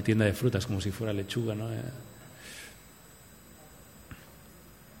en una tienda de frutas, como si fuera lechuga, ¿no?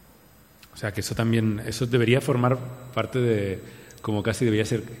 O sea, que eso debería formar parte de, como casi debería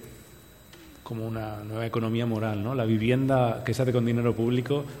ser como una nueva economía moral, ¿no? La vivienda que se hace con dinero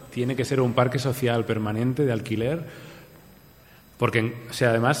público tiene que ser un parque social permanente de alquiler, porque, o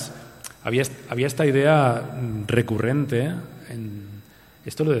sea, además había esta idea recurrente,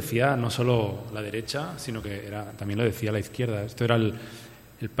 esto lo decía no solo la derecha, sino que también lo decía la izquierda. Esto era el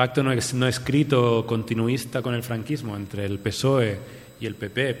pacto no escrito continuista con el franquismo entre el PSOE y el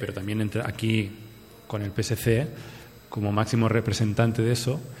PP, pero también aquí con el PSC como máximo representante de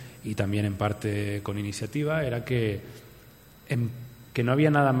eso, y también en parte con iniciativa, era que no había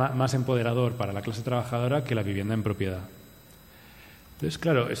nada más empoderador para la clase trabajadora que la vivienda en propiedad. Entonces,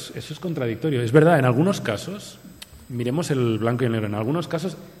 claro, eso es contradictorio. Es verdad, en algunos casos, miremos el blanco y el negro, en algunos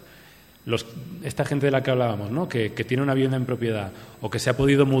casos esta gente de la que hablábamos, ¿no? que tiene una vivienda en propiedad o que se ha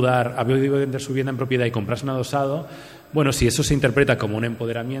podido mudar, ha podido vender su vivienda en propiedad y comprarse un adosado, bueno, si eso se interpreta como un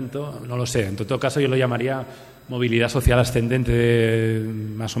empoderamiento, no lo sé. En todo caso, yo lo llamaría movilidad social ascendente,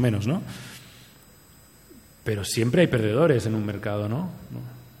 más o menos, ¿no? Pero siempre hay perdedores en un mercado, ¿no?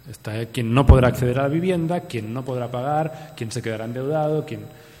 Está quien no podrá acceder a la vivienda, quien no podrá pagar, quien se quedará endeudado,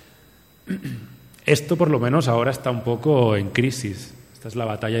 Esto, por lo menos, ahora está un poco en crisis. Esta es la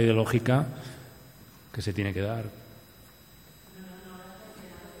batalla ideológica que se tiene que dar.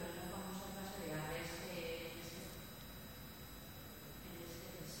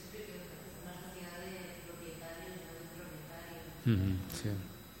 Sí.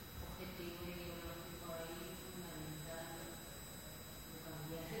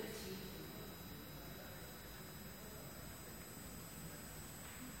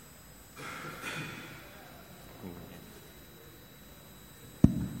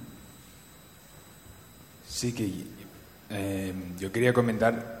 Sí, que yo quería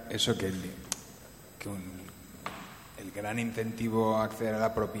comentar eso, que el gran incentivo a acceder a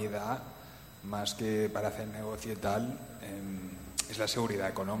la propiedad, más que para hacer negocio y tal, es la seguridad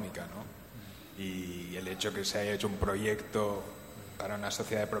económica, ¿no? Y el hecho que se haya hecho un proyecto para una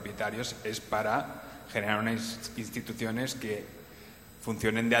sociedad de propietarios es para generar unas instituciones que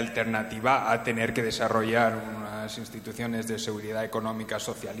funcionen de alternativa a tener que desarrollar unas instituciones de seguridad económica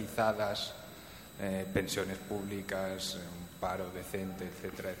socializadas, pensiones públicas, un paro decente,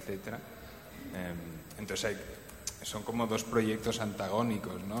 etcétera, etcétera. Entonces son como dos proyectos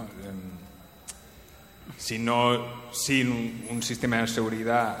antagónicos, ¿no? Sin un sistema de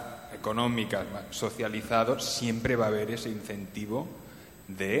seguridad económica socializado, siempre va a haber ese incentivo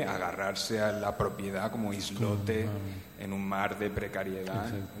de agarrarse a la propiedad como islote en un mar de precariedad,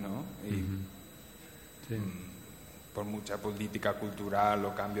 ¿no? Y, por mucha política cultural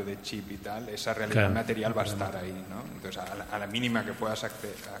o cambio de chip y tal, esa realidad material va a estar ahí, ¿no? Entonces, a la mínima que puedas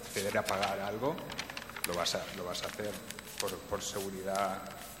acceder a pagar algo, lo vas a hacer por seguridad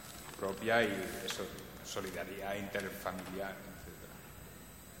propia y eso, solidaridad interfamiliar, etc.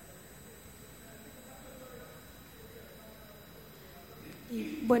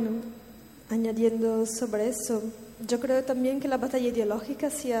 Y bueno, añadiendo sobre eso, yo creo también que la batalla ideológica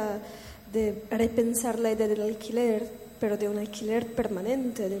sea de repensar la idea del alquiler, pero de un alquiler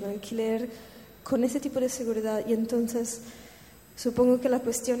permanente, de un alquiler con ese tipo de seguridad. Y entonces supongo que la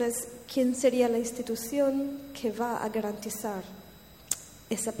cuestión es quién sería la institución que va a garantizar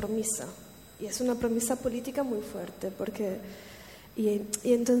esa promesa. Y es una promesa política muy fuerte, porque y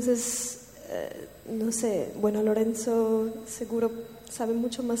entonces no sé, bueno, Lorenzo seguro sabe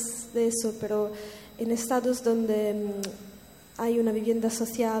mucho más de eso, pero en estados donde hay una vivienda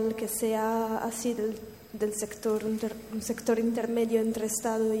social que sea así del sector, un sector intermedio entre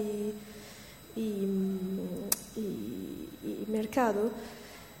Estado y mercado,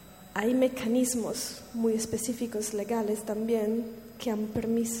 hay mecanismos muy específicos legales también que han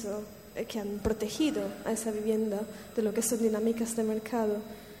protegido a esa vivienda de lo que son dinámicas de mercado.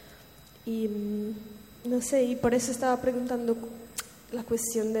 Y no sé, y por eso estaba preguntando la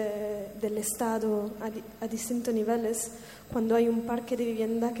cuestión del Estado a distintos niveles, cuando hay un parque de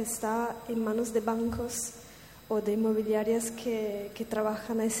vivienda que está en manos de bancos o de inmobiliarias que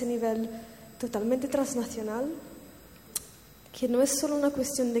trabajan a ese nivel totalmente transnacional, que no es solo una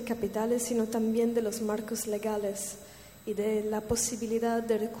cuestión de capitales, sino también de los marcos legales y de la posibilidad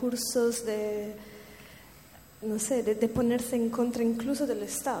de recursos, de ponerse en contra incluso del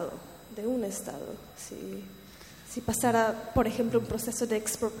Estado, de un Estado. Si pasara, por ejemplo, un proceso de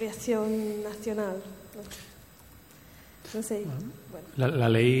expropiación nacional. No sé. Bueno. La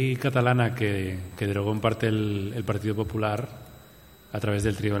ley catalana que derogó en parte el Partido Popular a través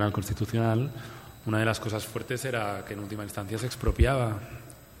del Tribunal Constitucional, una de las cosas fuertes era que en última instancia se expropiaba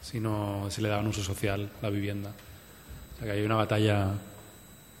si no se le daba un uso social la vivienda. O sea que hay una batalla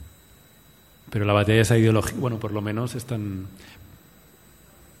Pero la batalla esa ideológica, bueno, por lo menos están...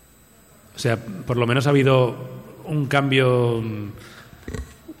 O sea, por lo menos ha habido un cambio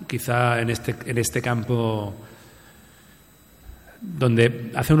quizá en este campo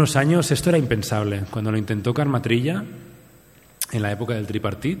donde hace unos años esto era impensable. Cuando lo intentó Carme Trilla, en la época del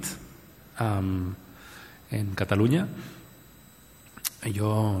tripartit, en Cataluña,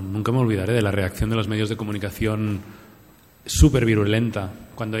 yo nunca me olvidaré de la reacción de los medios de comunicación súper virulenta,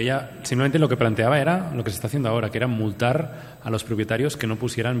 cuando ella simplemente lo que planteaba era lo que se está haciendo ahora, que era multar a los propietarios que no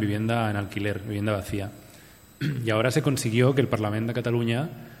pusieran vivienda en alquiler, vivienda vacía. Y ahora se consiguió que el Parlament de Cataluña,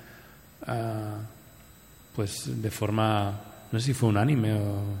 pues de forma, no sé si fue unánime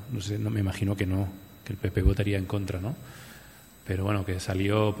o no sé, no, me imagino que no, que el PP votaría en contra, ¿no? Pero bueno, que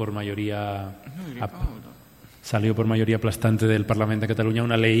salió por mayoría aplastante del Parlament de Cataluña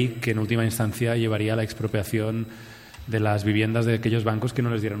una ley que en última instancia llevaría a la expropiación de las viviendas de aquellos bancos que no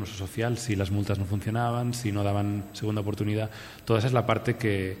les dieran uso social, si las multas no funcionaban, si no daban segunda oportunidad. Toda esa es la parte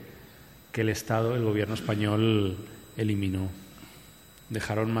que el Estado, el gobierno español, eliminó.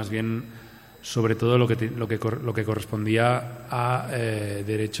 Dejaron más bien, sobre todo, lo que correspondía a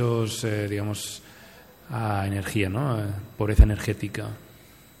derechos, digamos, a energía, ¿no? Pobreza energética,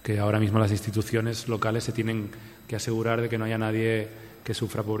 que ahora mismo las instituciones locales se tienen que asegurar de que no haya nadie que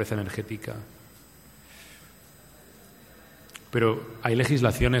sufra pobreza energética. Pero hay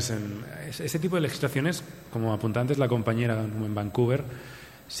legislaciones, ese tipo de legislaciones, como apuntaba antes la compañera, como en Vancouver,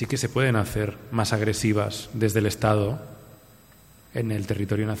 sí que se pueden hacer más agresivas desde el Estado en el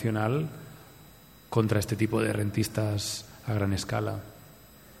territorio nacional contra este tipo de rentistas a gran escala.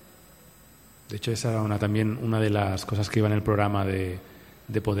 De hecho, esa era también una de las cosas que iba en el programa de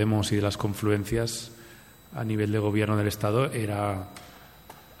Podemos y de las confluencias a nivel de gobierno del Estado, era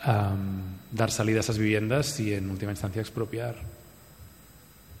dar salida a esas viviendas y en última instancia expropiar.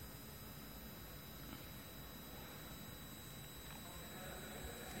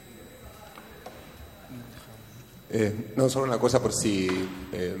 No, solo una cosa por si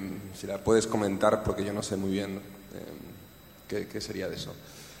la puedes comentar, porque yo no sé muy bien qué sería de eso.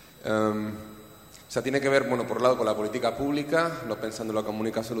 O sea, tiene que ver, bueno, por un lado con la política pública, no pensándolo como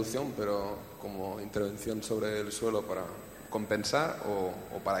única solución, pero como intervención sobre el suelo para compensar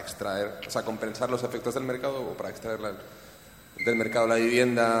o para extraer, o sea, compensar los efectos del mercado o para extraer del mercado la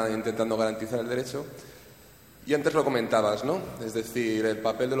vivienda intentando garantizar el derecho. Y antes lo comentabas, ¿no? Es decir, el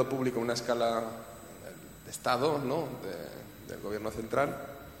papel de lo público en una escala de Estado, ¿no? Del gobierno central,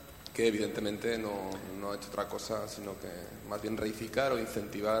 que evidentemente no ha hecho otra cosa sino que más bien reificar o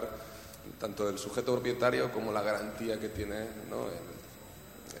incentivar tanto el sujeto propietario como la garantía que tiene, ¿no?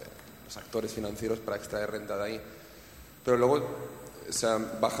 Los actores financieros para extraer renta de ahí. Pero luego, o sea,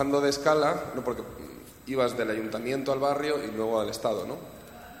 bajando de escala, ¿no? Porque ibas del ayuntamiento al barrio y luego al Estado, ¿no?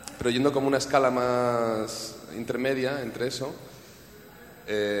 Pero yendo como una escala más intermedia entre eso,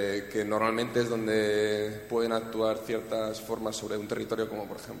 que normalmente es donde pueden actuar ciertas formas sobre un territorio, como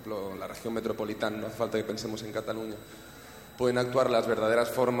por ejemplo la región metropolitana, no hace falta que pensemos en Cataluña, pueden actuar las verdaderas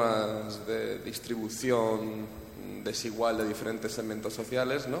formas de distribución desigual de diferentes segmentos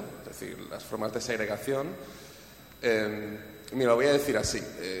sociales, ¿no? Es decir, las formas de segregación. Mira, lo voy a decir así.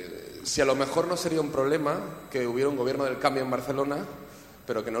 Si a lo mejor no sería un problema que hubiera un gobierno del cambio en Barcelona,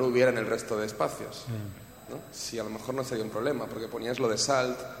 pero que no lo hubiera en el resto de espacios, ¿no? Si a lo mejor no sería un problema, porque ponías lo de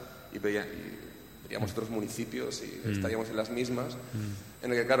Salt y veríamos otros municipios y estaríamos en las mismas,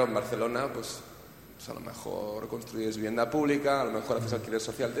 en el que, claro, en Barcelona, pues a lo mejor construyes vivienda pública, a lo mejor haces alquiler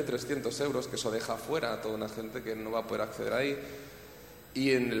social de 300 euros, que eso deja fuera a toda una gente que no va a poder acceder ahí. Y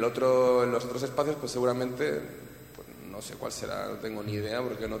en los otros espacios, pues seguramente, pues no sé cuál será, no tengo ni idea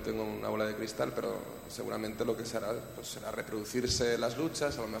porque no tengo una bola de cristal, pero seguramente lo que será, pues será reproducirse las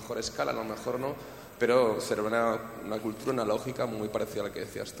luchas, a lo mejor escala, a lo mejor no, pero será una cultura, una lógica muy parecida a la que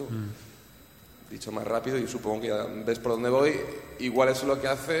decías tú. Dicho más rápido, y supongo que ya ves por dónde voy, igual eso lo que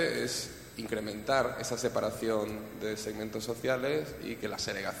hace es incrementar esa separación de segmentos sociales y que la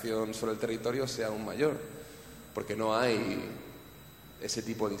segregación sobre el territorio sea aún mayor, porque no hay ese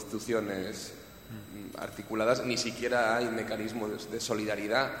tipo de instituciones articuladas, ni siquiera hay mecanismos de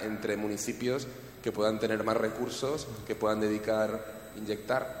solidaridad entre municipios que puedan tener más recursos, que puedan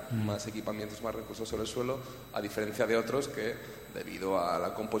inyectar más equipamientos, más recursos sobre el suelo, a diferencia de otros que, debido a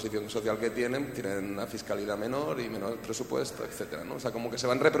la composición social que tienen una fiscalidad menor y menor presupuesto, etcétera, ¿no? O sea, como que se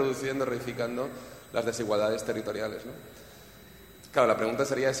van reproduciendo, reificando las desigualdades territoriales, ¿no? Claro, la pregunta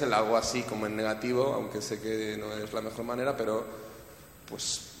sería, ¿es el algo así como en negativo? Aunque sé que no es la mejor manera, pero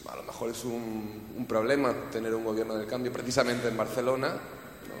pues a lo mejor es un problema tener un gobierno del cambio precisamente en Barcelona,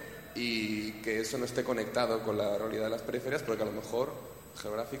 ¿no? Y que eso no esté conectado con la realidad de las periferias, porque a lo mejor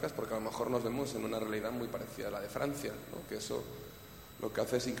geográficas, porque a lo mejor nos vemos en una realidad muy parecida a la de Francia, ¿no? Que eso lo que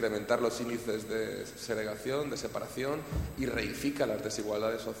hace es incrementar los índices de segregación, de separación, y reifica las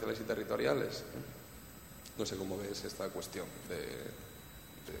desigualdades sociales y territoriales. No sé cómo ves esta cuestión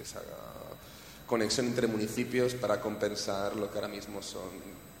de esa conexión entre municipios para compensar lo que ahora mismo son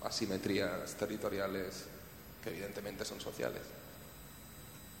asimetrías territoriales que evidentemente son sociales.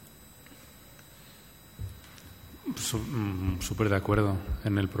 Súper de acuerdo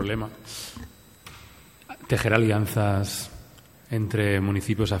en el problema. Tejer alianzas entre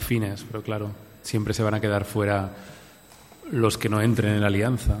municipios afines, pero claro, siempre se van a quedar fuera los que no entren en la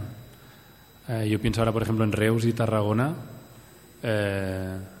alianza. Yo pienso ahora, por ejemplo, en Reus y Tarragona.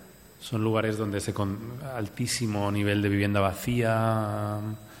 Son lugares donde con altísimo nivel de vivienda vacía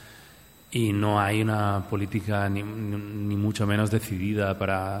y no hay una política ni mucho menos decidida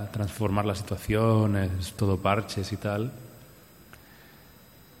para transformar la situación, es todo parches y tal.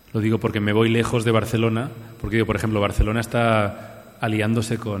 Lo digo porque me voy lejos de Barcelona, porque, por ejemplo, Barcelona está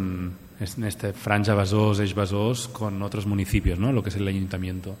aliándose con este Franja Besòs, Eix Besòs, con otros municipios, ¿no? Lo que es el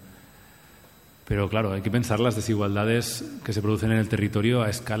ayuntamiento. Pero claro, hay que pensar las desigualdades que se producen en el territorio a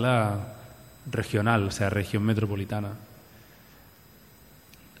escala regional, o sea, región metropolitana.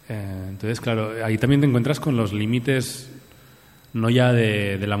 Entonces, claro, ahí también te encuentras con los límites no ya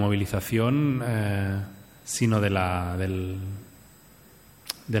de la movilización, sino de la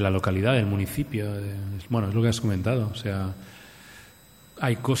localidad, del municipio. Bueno, es lo que has comentado. O sea,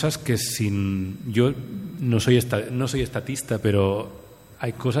 hay cosas que yo no soy estatista, pero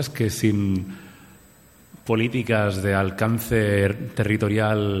hay cosas que sin políticas de alcance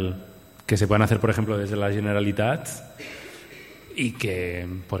territorial que se puedan hacer, por ejemplo, desde la Generalitat y que,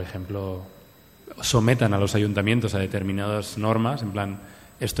 por ejemplo, sometan a los ayuntamientos a determinadas normas, en plan,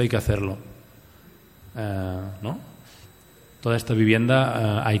 esto hay que hacerlo, ¿no? Toda esta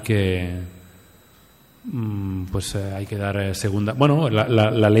vivienda hay que dar segunda... Bueno,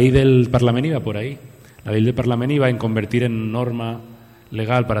 la ley del Parlament iba por ahí. La ley del Parlament iba en convertir en norma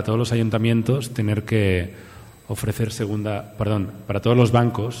legal para todos los ayuntamientos tener que ofrecer para todos los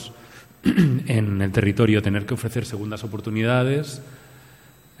bancos en el territorio tener que ofrecer segundas oportunidades,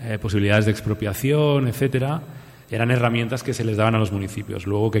 posibilidades de expropiación, etcétera. Eran herramientas que se les daban a los municipios.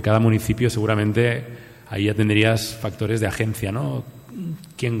 Luego que cada municipio seguramente ahí ya tendrías factores de agencia, ¿no?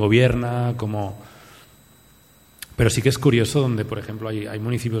 ¿Quién gobierna? ¿Cómo? Pero sí que es curioso donde, por ejemplo, hay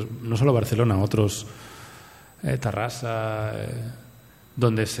municipios, no solo Barcelona, otros, Tarrasa,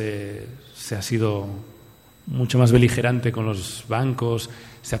 donde se ha sido mucho más beligerante con los bancos,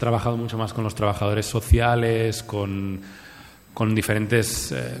 se ha trabajado mucho más con los trabajadores sociales, con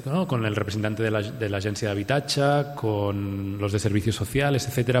diferentes, ¿no? Con el representante de la agencia de habitatge, con los de servicios sociales,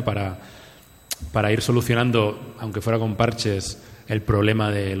 etcétera, para ir solucionando, aunque fuera con parches, el problema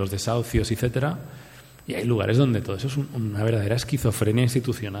de los desahucios, etcétera. Y hay lugares donde todo eso es una verdadera esquizofrenia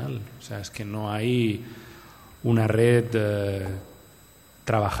institucional. O sea, es que no hay una red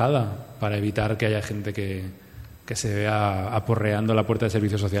trabajada para evitar que haya gente que se vea aporreando la puerta de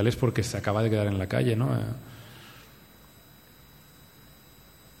servicios sociales porque se acaba de quedar en la calle, ¿no?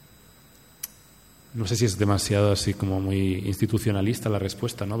 No sé si es demasiado así como muy institucionalista la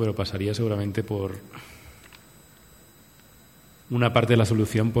respuesta, ¿no? Pero pasaría seguramente por una parte de la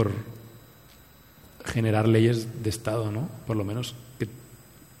solución por generar leyes de Estado, ¿no? Por lo menos que,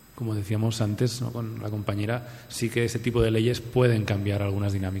 como decíamos antes, ¿no? Con la compañera, sí que ese tipo de leyes pueden cambiar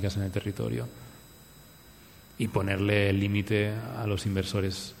algunas dinámicas en el territorio y ponerle límite a los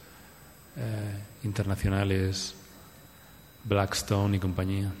inversores internacionales, Blackstone y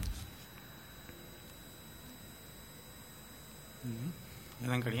compañía.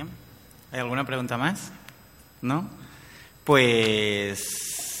 ¿Hay alguna pregunta más? ¿No?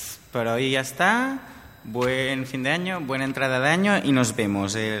 Pues por hoy ya está. Buen fin de año, buena entrada de año y nos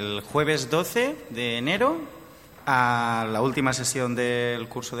vemos el jueves 12 de enero a la última sesión del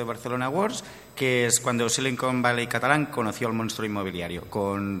curso de BarcelonaWars, que es cuando Silicon Valley catalán conoció al monstruo inmobiliario,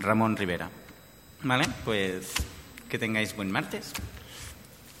 con Ramón Rivera. ¿Vale? Pues que tengáis buen martes.